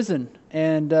him in prison,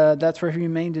 and that's where he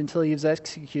remained until he was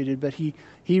executed. But he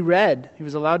read. He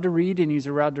was allowed to read, and he was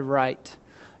allowed to write,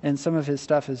 and some of his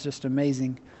stuff is just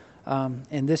amazing.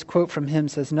 And this quote from him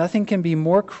says, "Nothing can be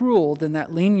more cruel than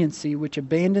that leniency which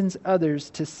abandons others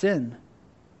to sin."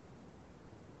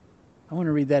 I want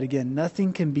to read that again.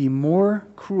 Nothing can be more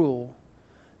cruel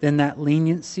than that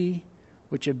leniency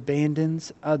which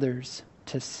abandons others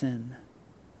to sin.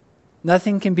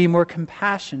 Nothing can be more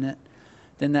compassionate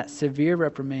than that severe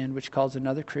reprimand which calls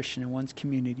another Christian in one's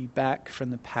community back from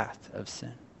the path of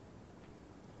sin.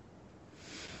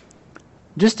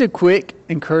 Just a quick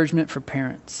encouragement for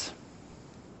parents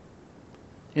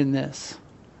in this.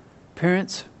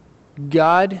 Parents,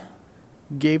 God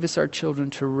gave us our children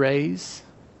to raise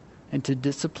and to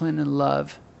discipline and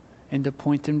love and to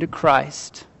point them to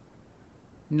Christ,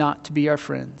 not to be our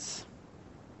friends.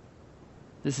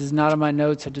 This is not in my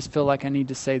notes. I just feel like I need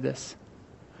to say this.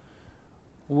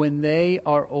 When they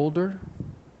are older,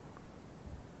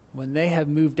 when they have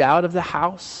moved out of the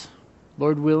house,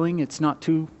 Lord willing, it's not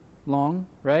too long,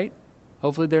 right?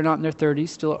 Hopefully they're not in their 30s,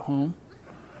 still at home.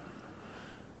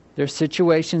 There's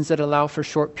situations that allow for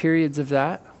short periods of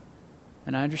that,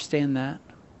 and I understand that.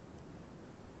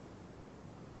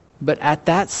 But at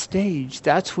that stage,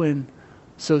 that's when,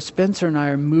 so Spencer and I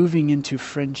are moving into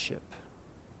friendship.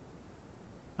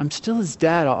 I'm still his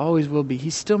dad, I always will be.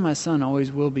 He's still my son,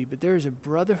 always will be. But there's a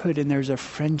brotherhood and there's a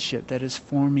friendship that is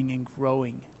forming and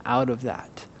growing out of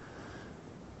that.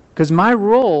 Because my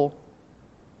role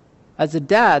as a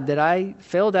dad that I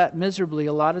failed at miserably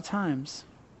a lot of times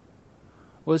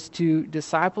was to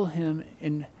disciple him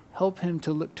and help him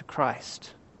to look to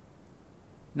Christ.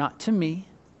 Not to me.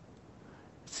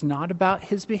 It's not about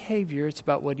his behavior, it's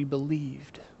about what he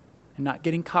believed. And not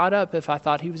getting caught up if I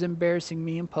thought he was embarrassing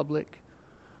me in public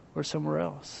or somewhere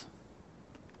else.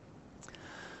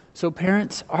 So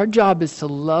parents, our job is to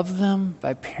love them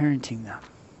by parenting them,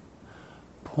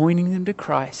 pointing them to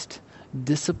Christ,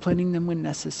 disciplining them when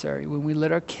necessary. When we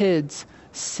let our kids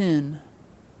sin,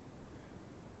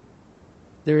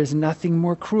 there is nothing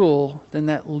more cruel than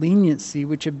that leniency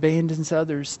which abandons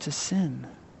others to sin.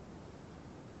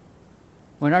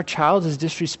 When our child is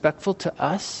disrespectful to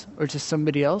us or to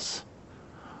somebody else,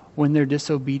 when they're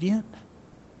disobedient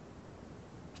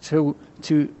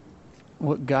to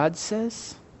what God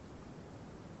says,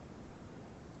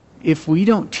 if we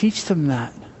don't teach them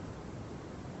that,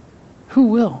 who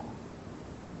will?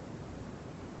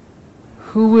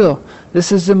 Who will?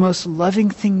 This is the most loving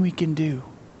thing we can do.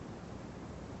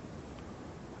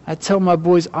 I tell my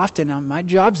boys often, my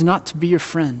job's not to be your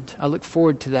friend. I look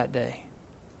forward to that day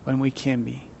when we can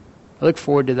be. I look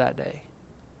forward to that day.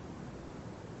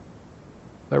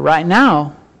 But right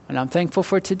now, and I'm thankful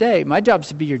for today, my job's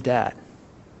to be your dad.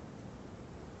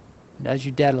 And as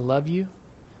your dad, I love you.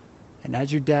 And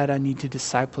as your dad, I need to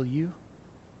disciple you,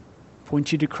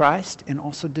 point you to Christ, and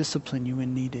also discipline you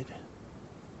when needed.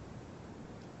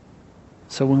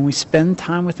 So when we spend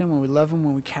time with them, when we love them,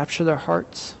 when we capture their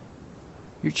hearts,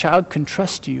 your child can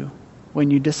trust you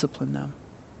when you discipline them.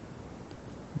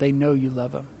 They know you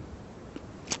love them.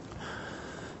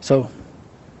 So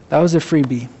that was a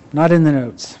freebie, not in the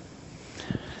notes.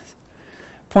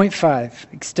 Point 5,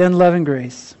 extend love and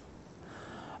grace.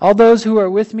 All those who are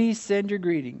with me, send your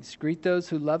greetings. Greet those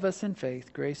who love us in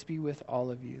faith. Grace be with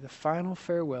all of you. The final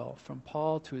farewell from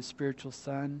Paul to his spiritual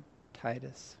son,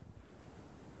 Titus.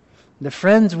 The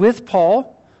friends with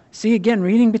Paul, see again,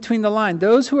 reading between the lines,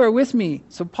 those who are with me.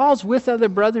 So Paul's with other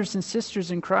brothers and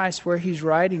sisters in Christ where he's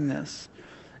writing this.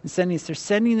 And they're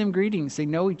sending them greetings. They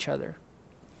know each other.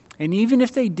 And even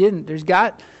if they didn't,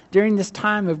 during this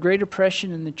time of great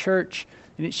oppression in the church,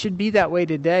 and it should be that way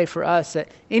today for us, that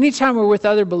anytime we're with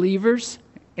other believers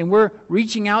and we're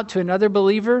reaching out to another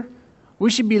believer, we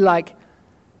should be like,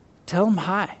 tell them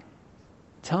hi.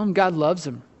 Tell them God loves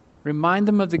them. Remind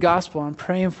them of the gospel. I'm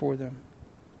praying for them.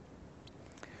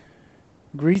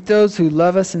 Greet those who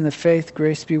love us in the faith.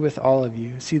 Grace be with all of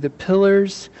you. See, the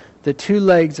pillars, the two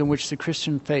legs on which the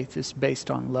Christian faith is based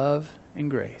on love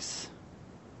and grace.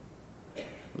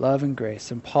 Love and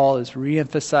grace. And Paul is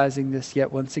re-emphasizing this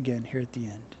yet once again here at the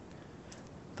end.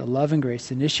 The love and grace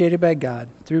initiated by God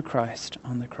through Christ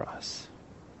on the cross.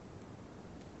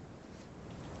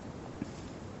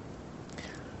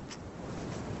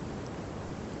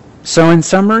 So in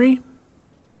summary,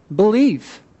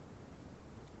 believe.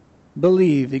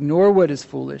 Believe. Ignore what is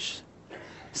foolish.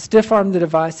 Stiff-arm the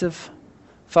divisive.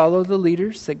 Follow the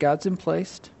leaders that God's in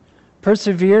place.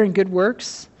 Persevere in good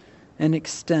works. And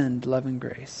extend love and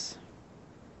grace.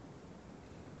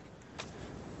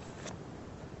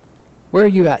 Where are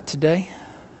you at today?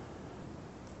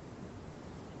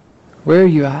 Where are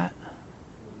you at?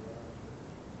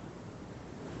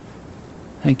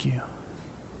 Thank you.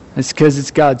 It's because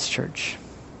it's God's church.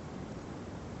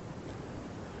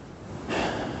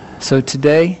 So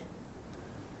today,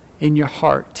 in your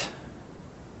heart,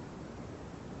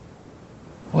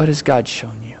 what has God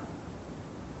shown you?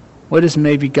 What has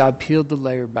maybe God peeled the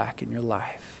layer back in your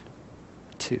life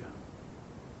to?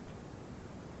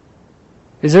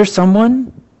 Is there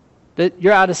someone that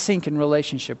you're out of sync in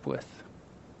relationship with?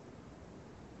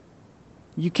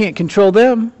 You can't control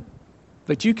them,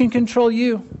 but you can control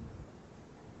you.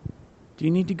 Do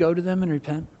you need to go to them and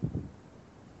repent?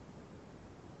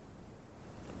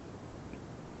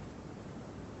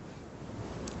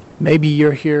 Maybe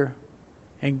you're here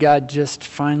and God just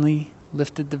finally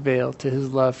lifted the veil to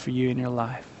his love for you in your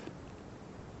life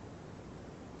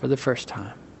for the first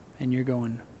time. And you're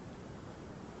going,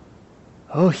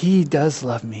 oh, he does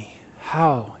love me.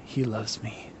 How he loves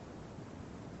me.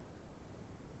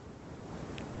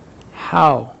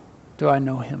 How do I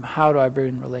know him? How do I be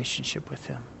in relationship with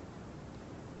him?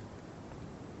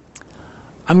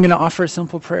 I'm going to offer a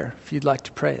simple prayer if you'd like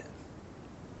to pray it.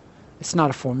 It's not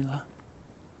a formula.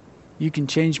 You can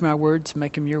change my words,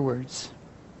 make them your words.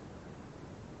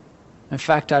 In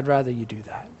fact, I'd rather you do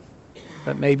that.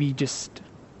 But maybe just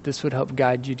this would help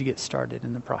guide you to get started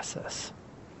in the process.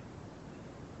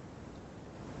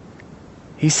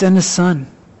 He sent his son,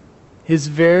 his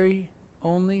very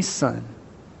only son,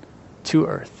 to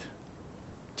earth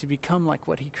to become like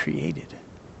what he created,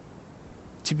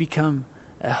 to become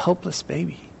a helpless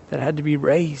baby that had to be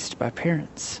raised by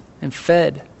parents and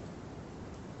fed,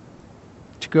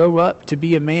 to grow up to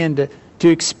be a man, to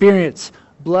experience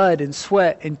blood and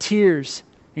sweat and tears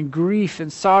and grief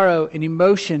and sorrow and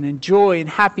emotion and joy and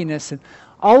happiness and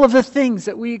all of the things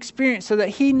that we experience, so that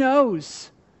he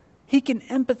knows he can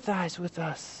empathize with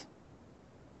us.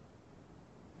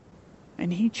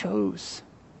 And he chose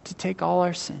to take all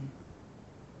our sin,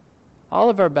 all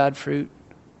of our bad fruit,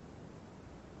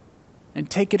 and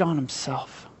take it on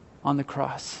himself on the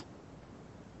cross.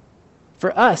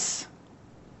 For us,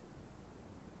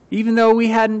 even though we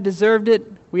hadn't deserved it,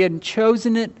 we hadn't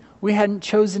chosen it, we hadn't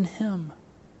chosen him.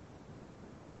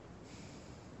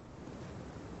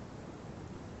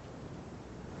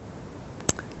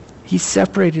 He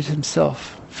separated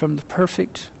himself from the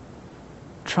perfect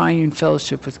triune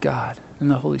fellowship with God and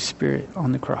the Holy Spirit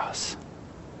on the cross.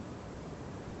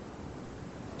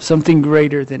 Something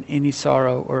greater than any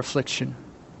sorrow or affliction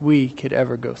we could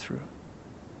ever go through.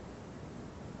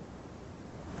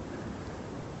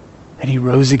 And he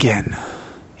rose again.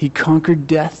 He conquered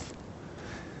death.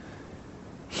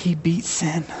 He beat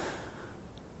sin.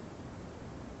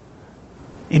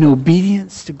 In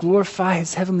obedience to glorify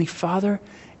his heavenly Father,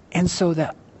 and so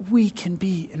that we can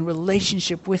be in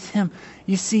relationship with him.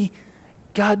 You see,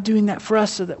 God doing that for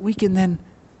us so that we can then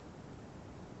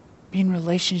be in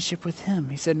relationship with him.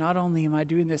 He said, not only am I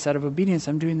doing this out of obedience,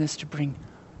 I'm doing this to bring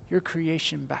your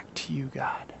creation back to you,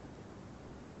 God.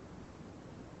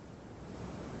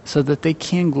 So that they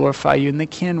can glorify you and they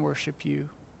can worship you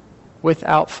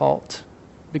without fault.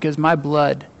 Because my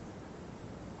blood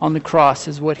on the cross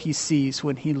is what he sees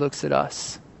when he looks at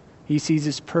us. He sees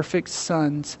his perfect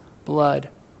son's blood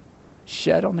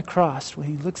shed on the cross when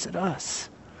he looks at us.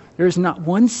 There is not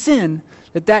one sin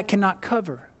that cannot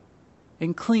cover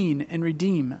and clean and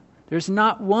redeem. There's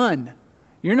not one.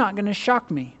 You're not going to shock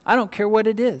me. I don't care what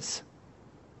it is.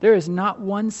 There is not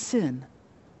one sin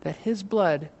that his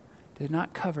blood did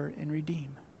not cover and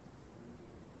redeem.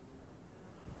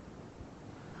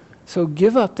 So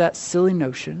give up that silly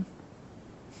notion.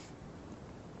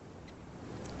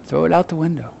 Throw it out the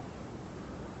window.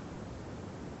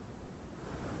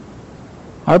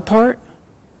 Our part,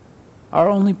 our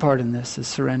only part in this is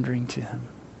surrendering to him.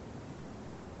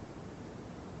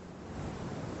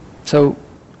 So,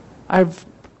 I've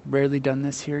rarely done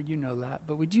this here, you know that,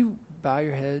 but would you bow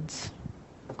your heads,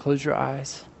 close your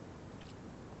eyes?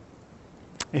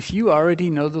 If you already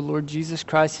know the Lord Jesus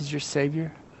Christ as your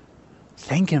Savior,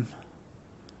 thank him.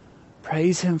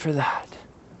 Praise him for that.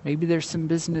 Maybe there's some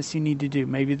business you need to do.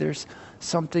 Maybe there's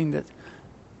something that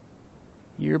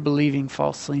you're believing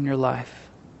falsely in your life.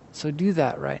 So do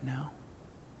that right now.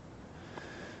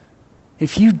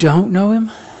 If you don't know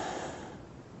him,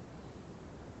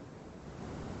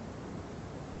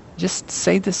 just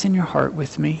say this in your heart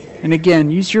with me. And again,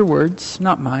 use your words,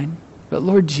 not mine. But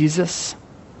Lord Jesus,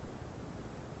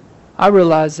 I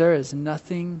realize there is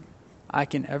nothing I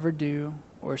can ever do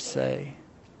or say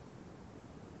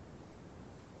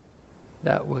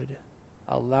that would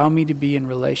allow me to be in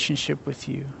relationship with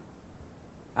you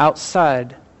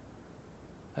outside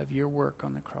of your work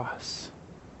on the cross.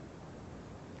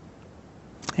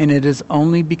 And it is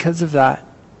only because of that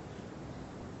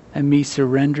and me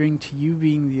surrendering to you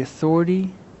being the authority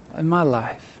in my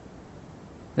life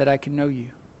that I can know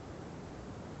you.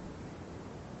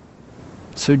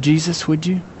 So Jesus, would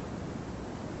you?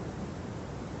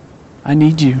 I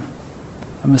need you.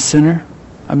 I'm a sinner.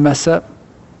 I mess up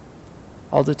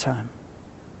all the time.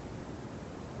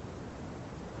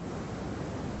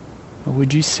 But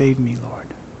would you save me, Lord?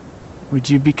 Would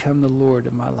you become the Lord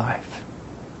of my life?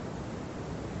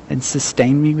 And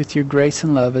sustain me with your grace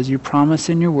and love as you promise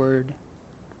in your word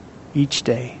each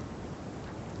day.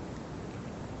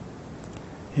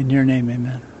 In your name,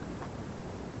 amen.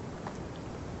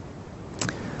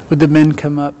 Would the men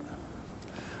come up?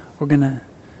 we're going to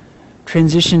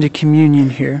transition to communion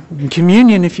here. And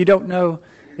communion, if you don't know,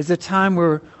 is a time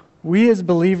where we as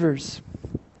believers,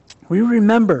 we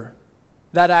remember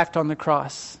that act on the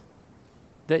cross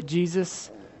that Jesus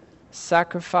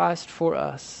sacrificed for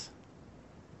us.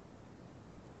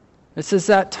 This is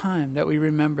that time that we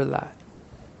remember that.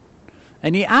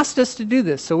 And he asked us to do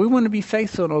this, so we want to be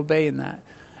faithful and obey in that.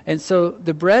 And so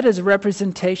the bread is a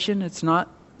representation. It's not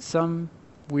some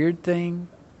weird thing.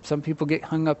 Some people get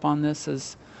hung up on this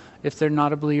as if they're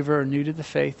not a believer or new to the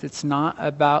faith. It's not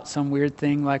about some weird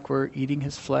thing like we're eating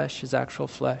his flesh, his actual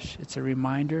flesh. It's a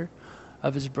reminder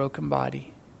of his broken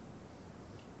body,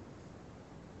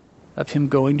 of him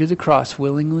going to the cross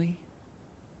willingly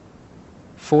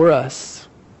for us,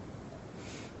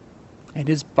 and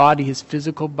his body, his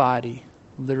physical body,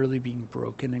 literally being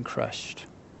broken and crushed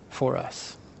for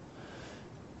us.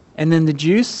 And then the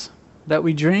juice that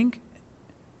we drink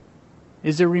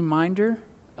is a reminder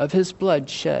of his blood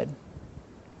shed.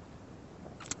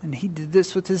 And he did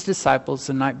this with his disciples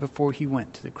the night before he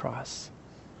went to the cross.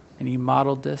 And he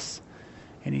modeled this,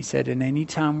 and he said, "And any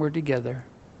time we're together,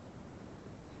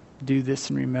 do this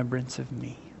in remembrance of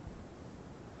me."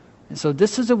 And so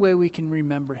this is a way we can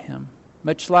remember him.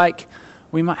 Much like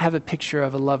we might have a picture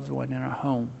of a loved one in our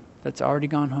home that's already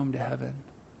gone home to heaven,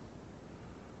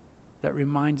 that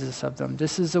reminds us of them.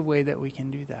 This is a way that we can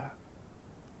do that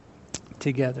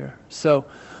together. So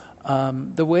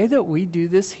the way that we do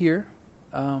this here,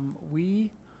 are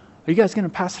you guys going to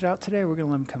pass it out today, or we're going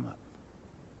to let them come up?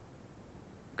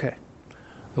 Okay.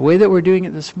 The way that we're doing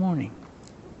it this morning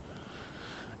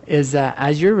is that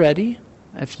as you're ready,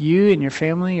 if you and your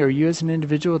family or you as an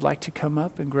individual would like to come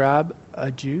up and grab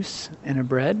a juice and a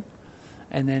bread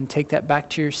and then take that back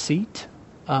to your seat,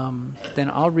 then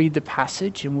I'll read the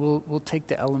passage and we'll take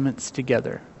the elements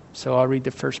together. So I'll read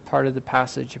the first part of the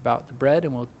passage about the bread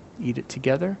and we'll eat it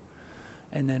together,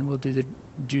 and then we'll do the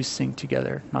juice thing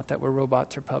together. Not that we're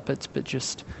robots or puppets, but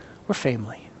just we're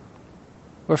family.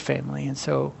 We're family. And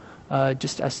so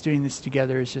just us doing this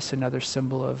together is just another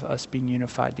symbol of us being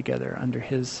unified together under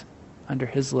his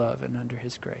love and under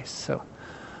his grace. So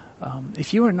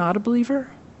if you are not a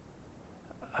believer,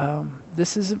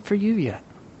 this isn't for you yet.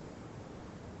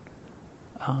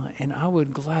 And I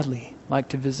would gladly like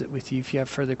to visit with you if you have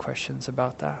further questions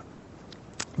about that,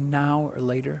 now or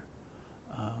later.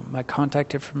 My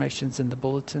contact information is in the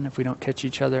bulletin if we don't catch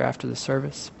each other after the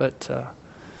service. But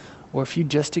or if you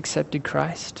just accepted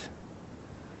Christ,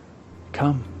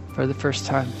 come for the first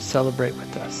time, celebrate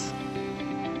with us.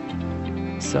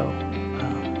 So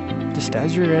just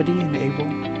as you're ready and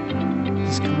able,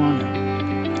 just come on up.